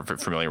teeth are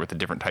familiar with the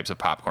different types of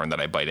popcorn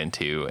that I bite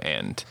into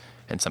and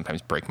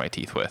sometimes break my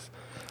teeth with.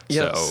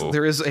 Yes, so,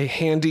 there is a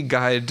handy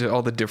guide to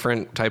all the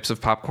different types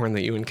of popcorn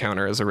that you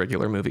encounter as a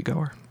regular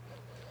moviegoer.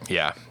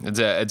 Yeah,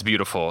 it's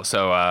beautiful.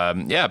 So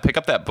pick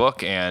up that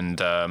book, and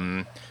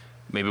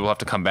maybe we'll have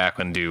to come back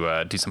and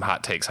do some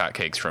hot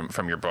cakes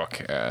from your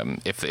book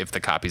if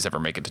the copies ever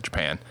make it to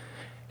Japan.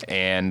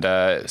 And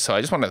so I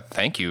just want to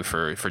thank you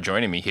for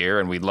joining me here,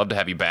 and we'd love to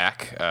have you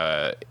back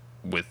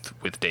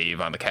with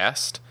Dave on the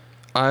cast.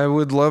 I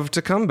would love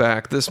to come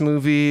back. This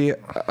movie,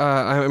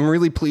 I'm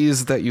really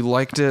pleased that you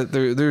liked it.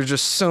 There are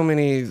just so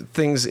many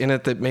things in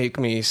it that make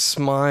me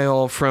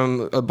smile,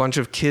 from a bunch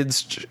of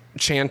kids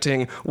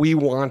chanting, "We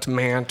want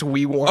Mant,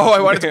 we want Mant." Oh, I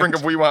wanted to bring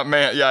up "We want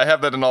Mant." Yeah, I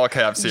have that in all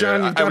caps here.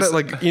 John, you've got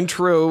to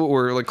intro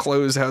or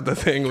close out the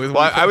thing with...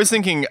 Well, I was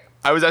thinking...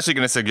 I was actually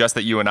going to suggest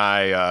that you and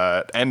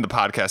I end the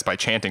podcast by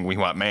chanting "We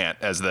want Mant"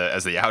 as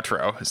the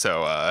outro.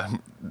 So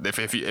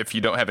if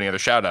you don't have any other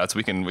shout outs,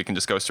 we can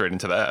just go straight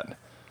into that.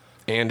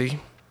 Andy,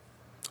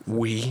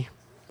 we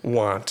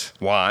want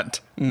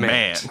Mant.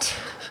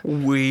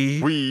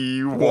 We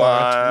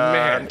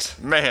want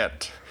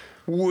Mant.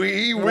 We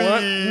want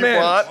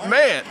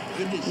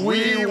Mant.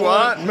 We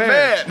want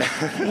Mant.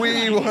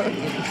 We want...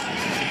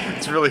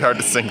 It's really hard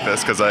to sync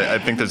this because I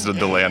think there's a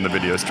delay on the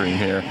video stream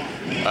here.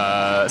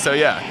 So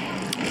yeah,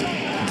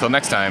 until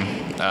next time,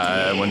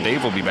 when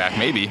Dave will be back,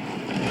 maybe,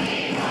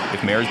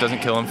 if marriage doesn't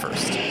kill him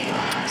first.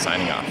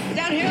 Signing off.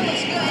 Down here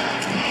looks good.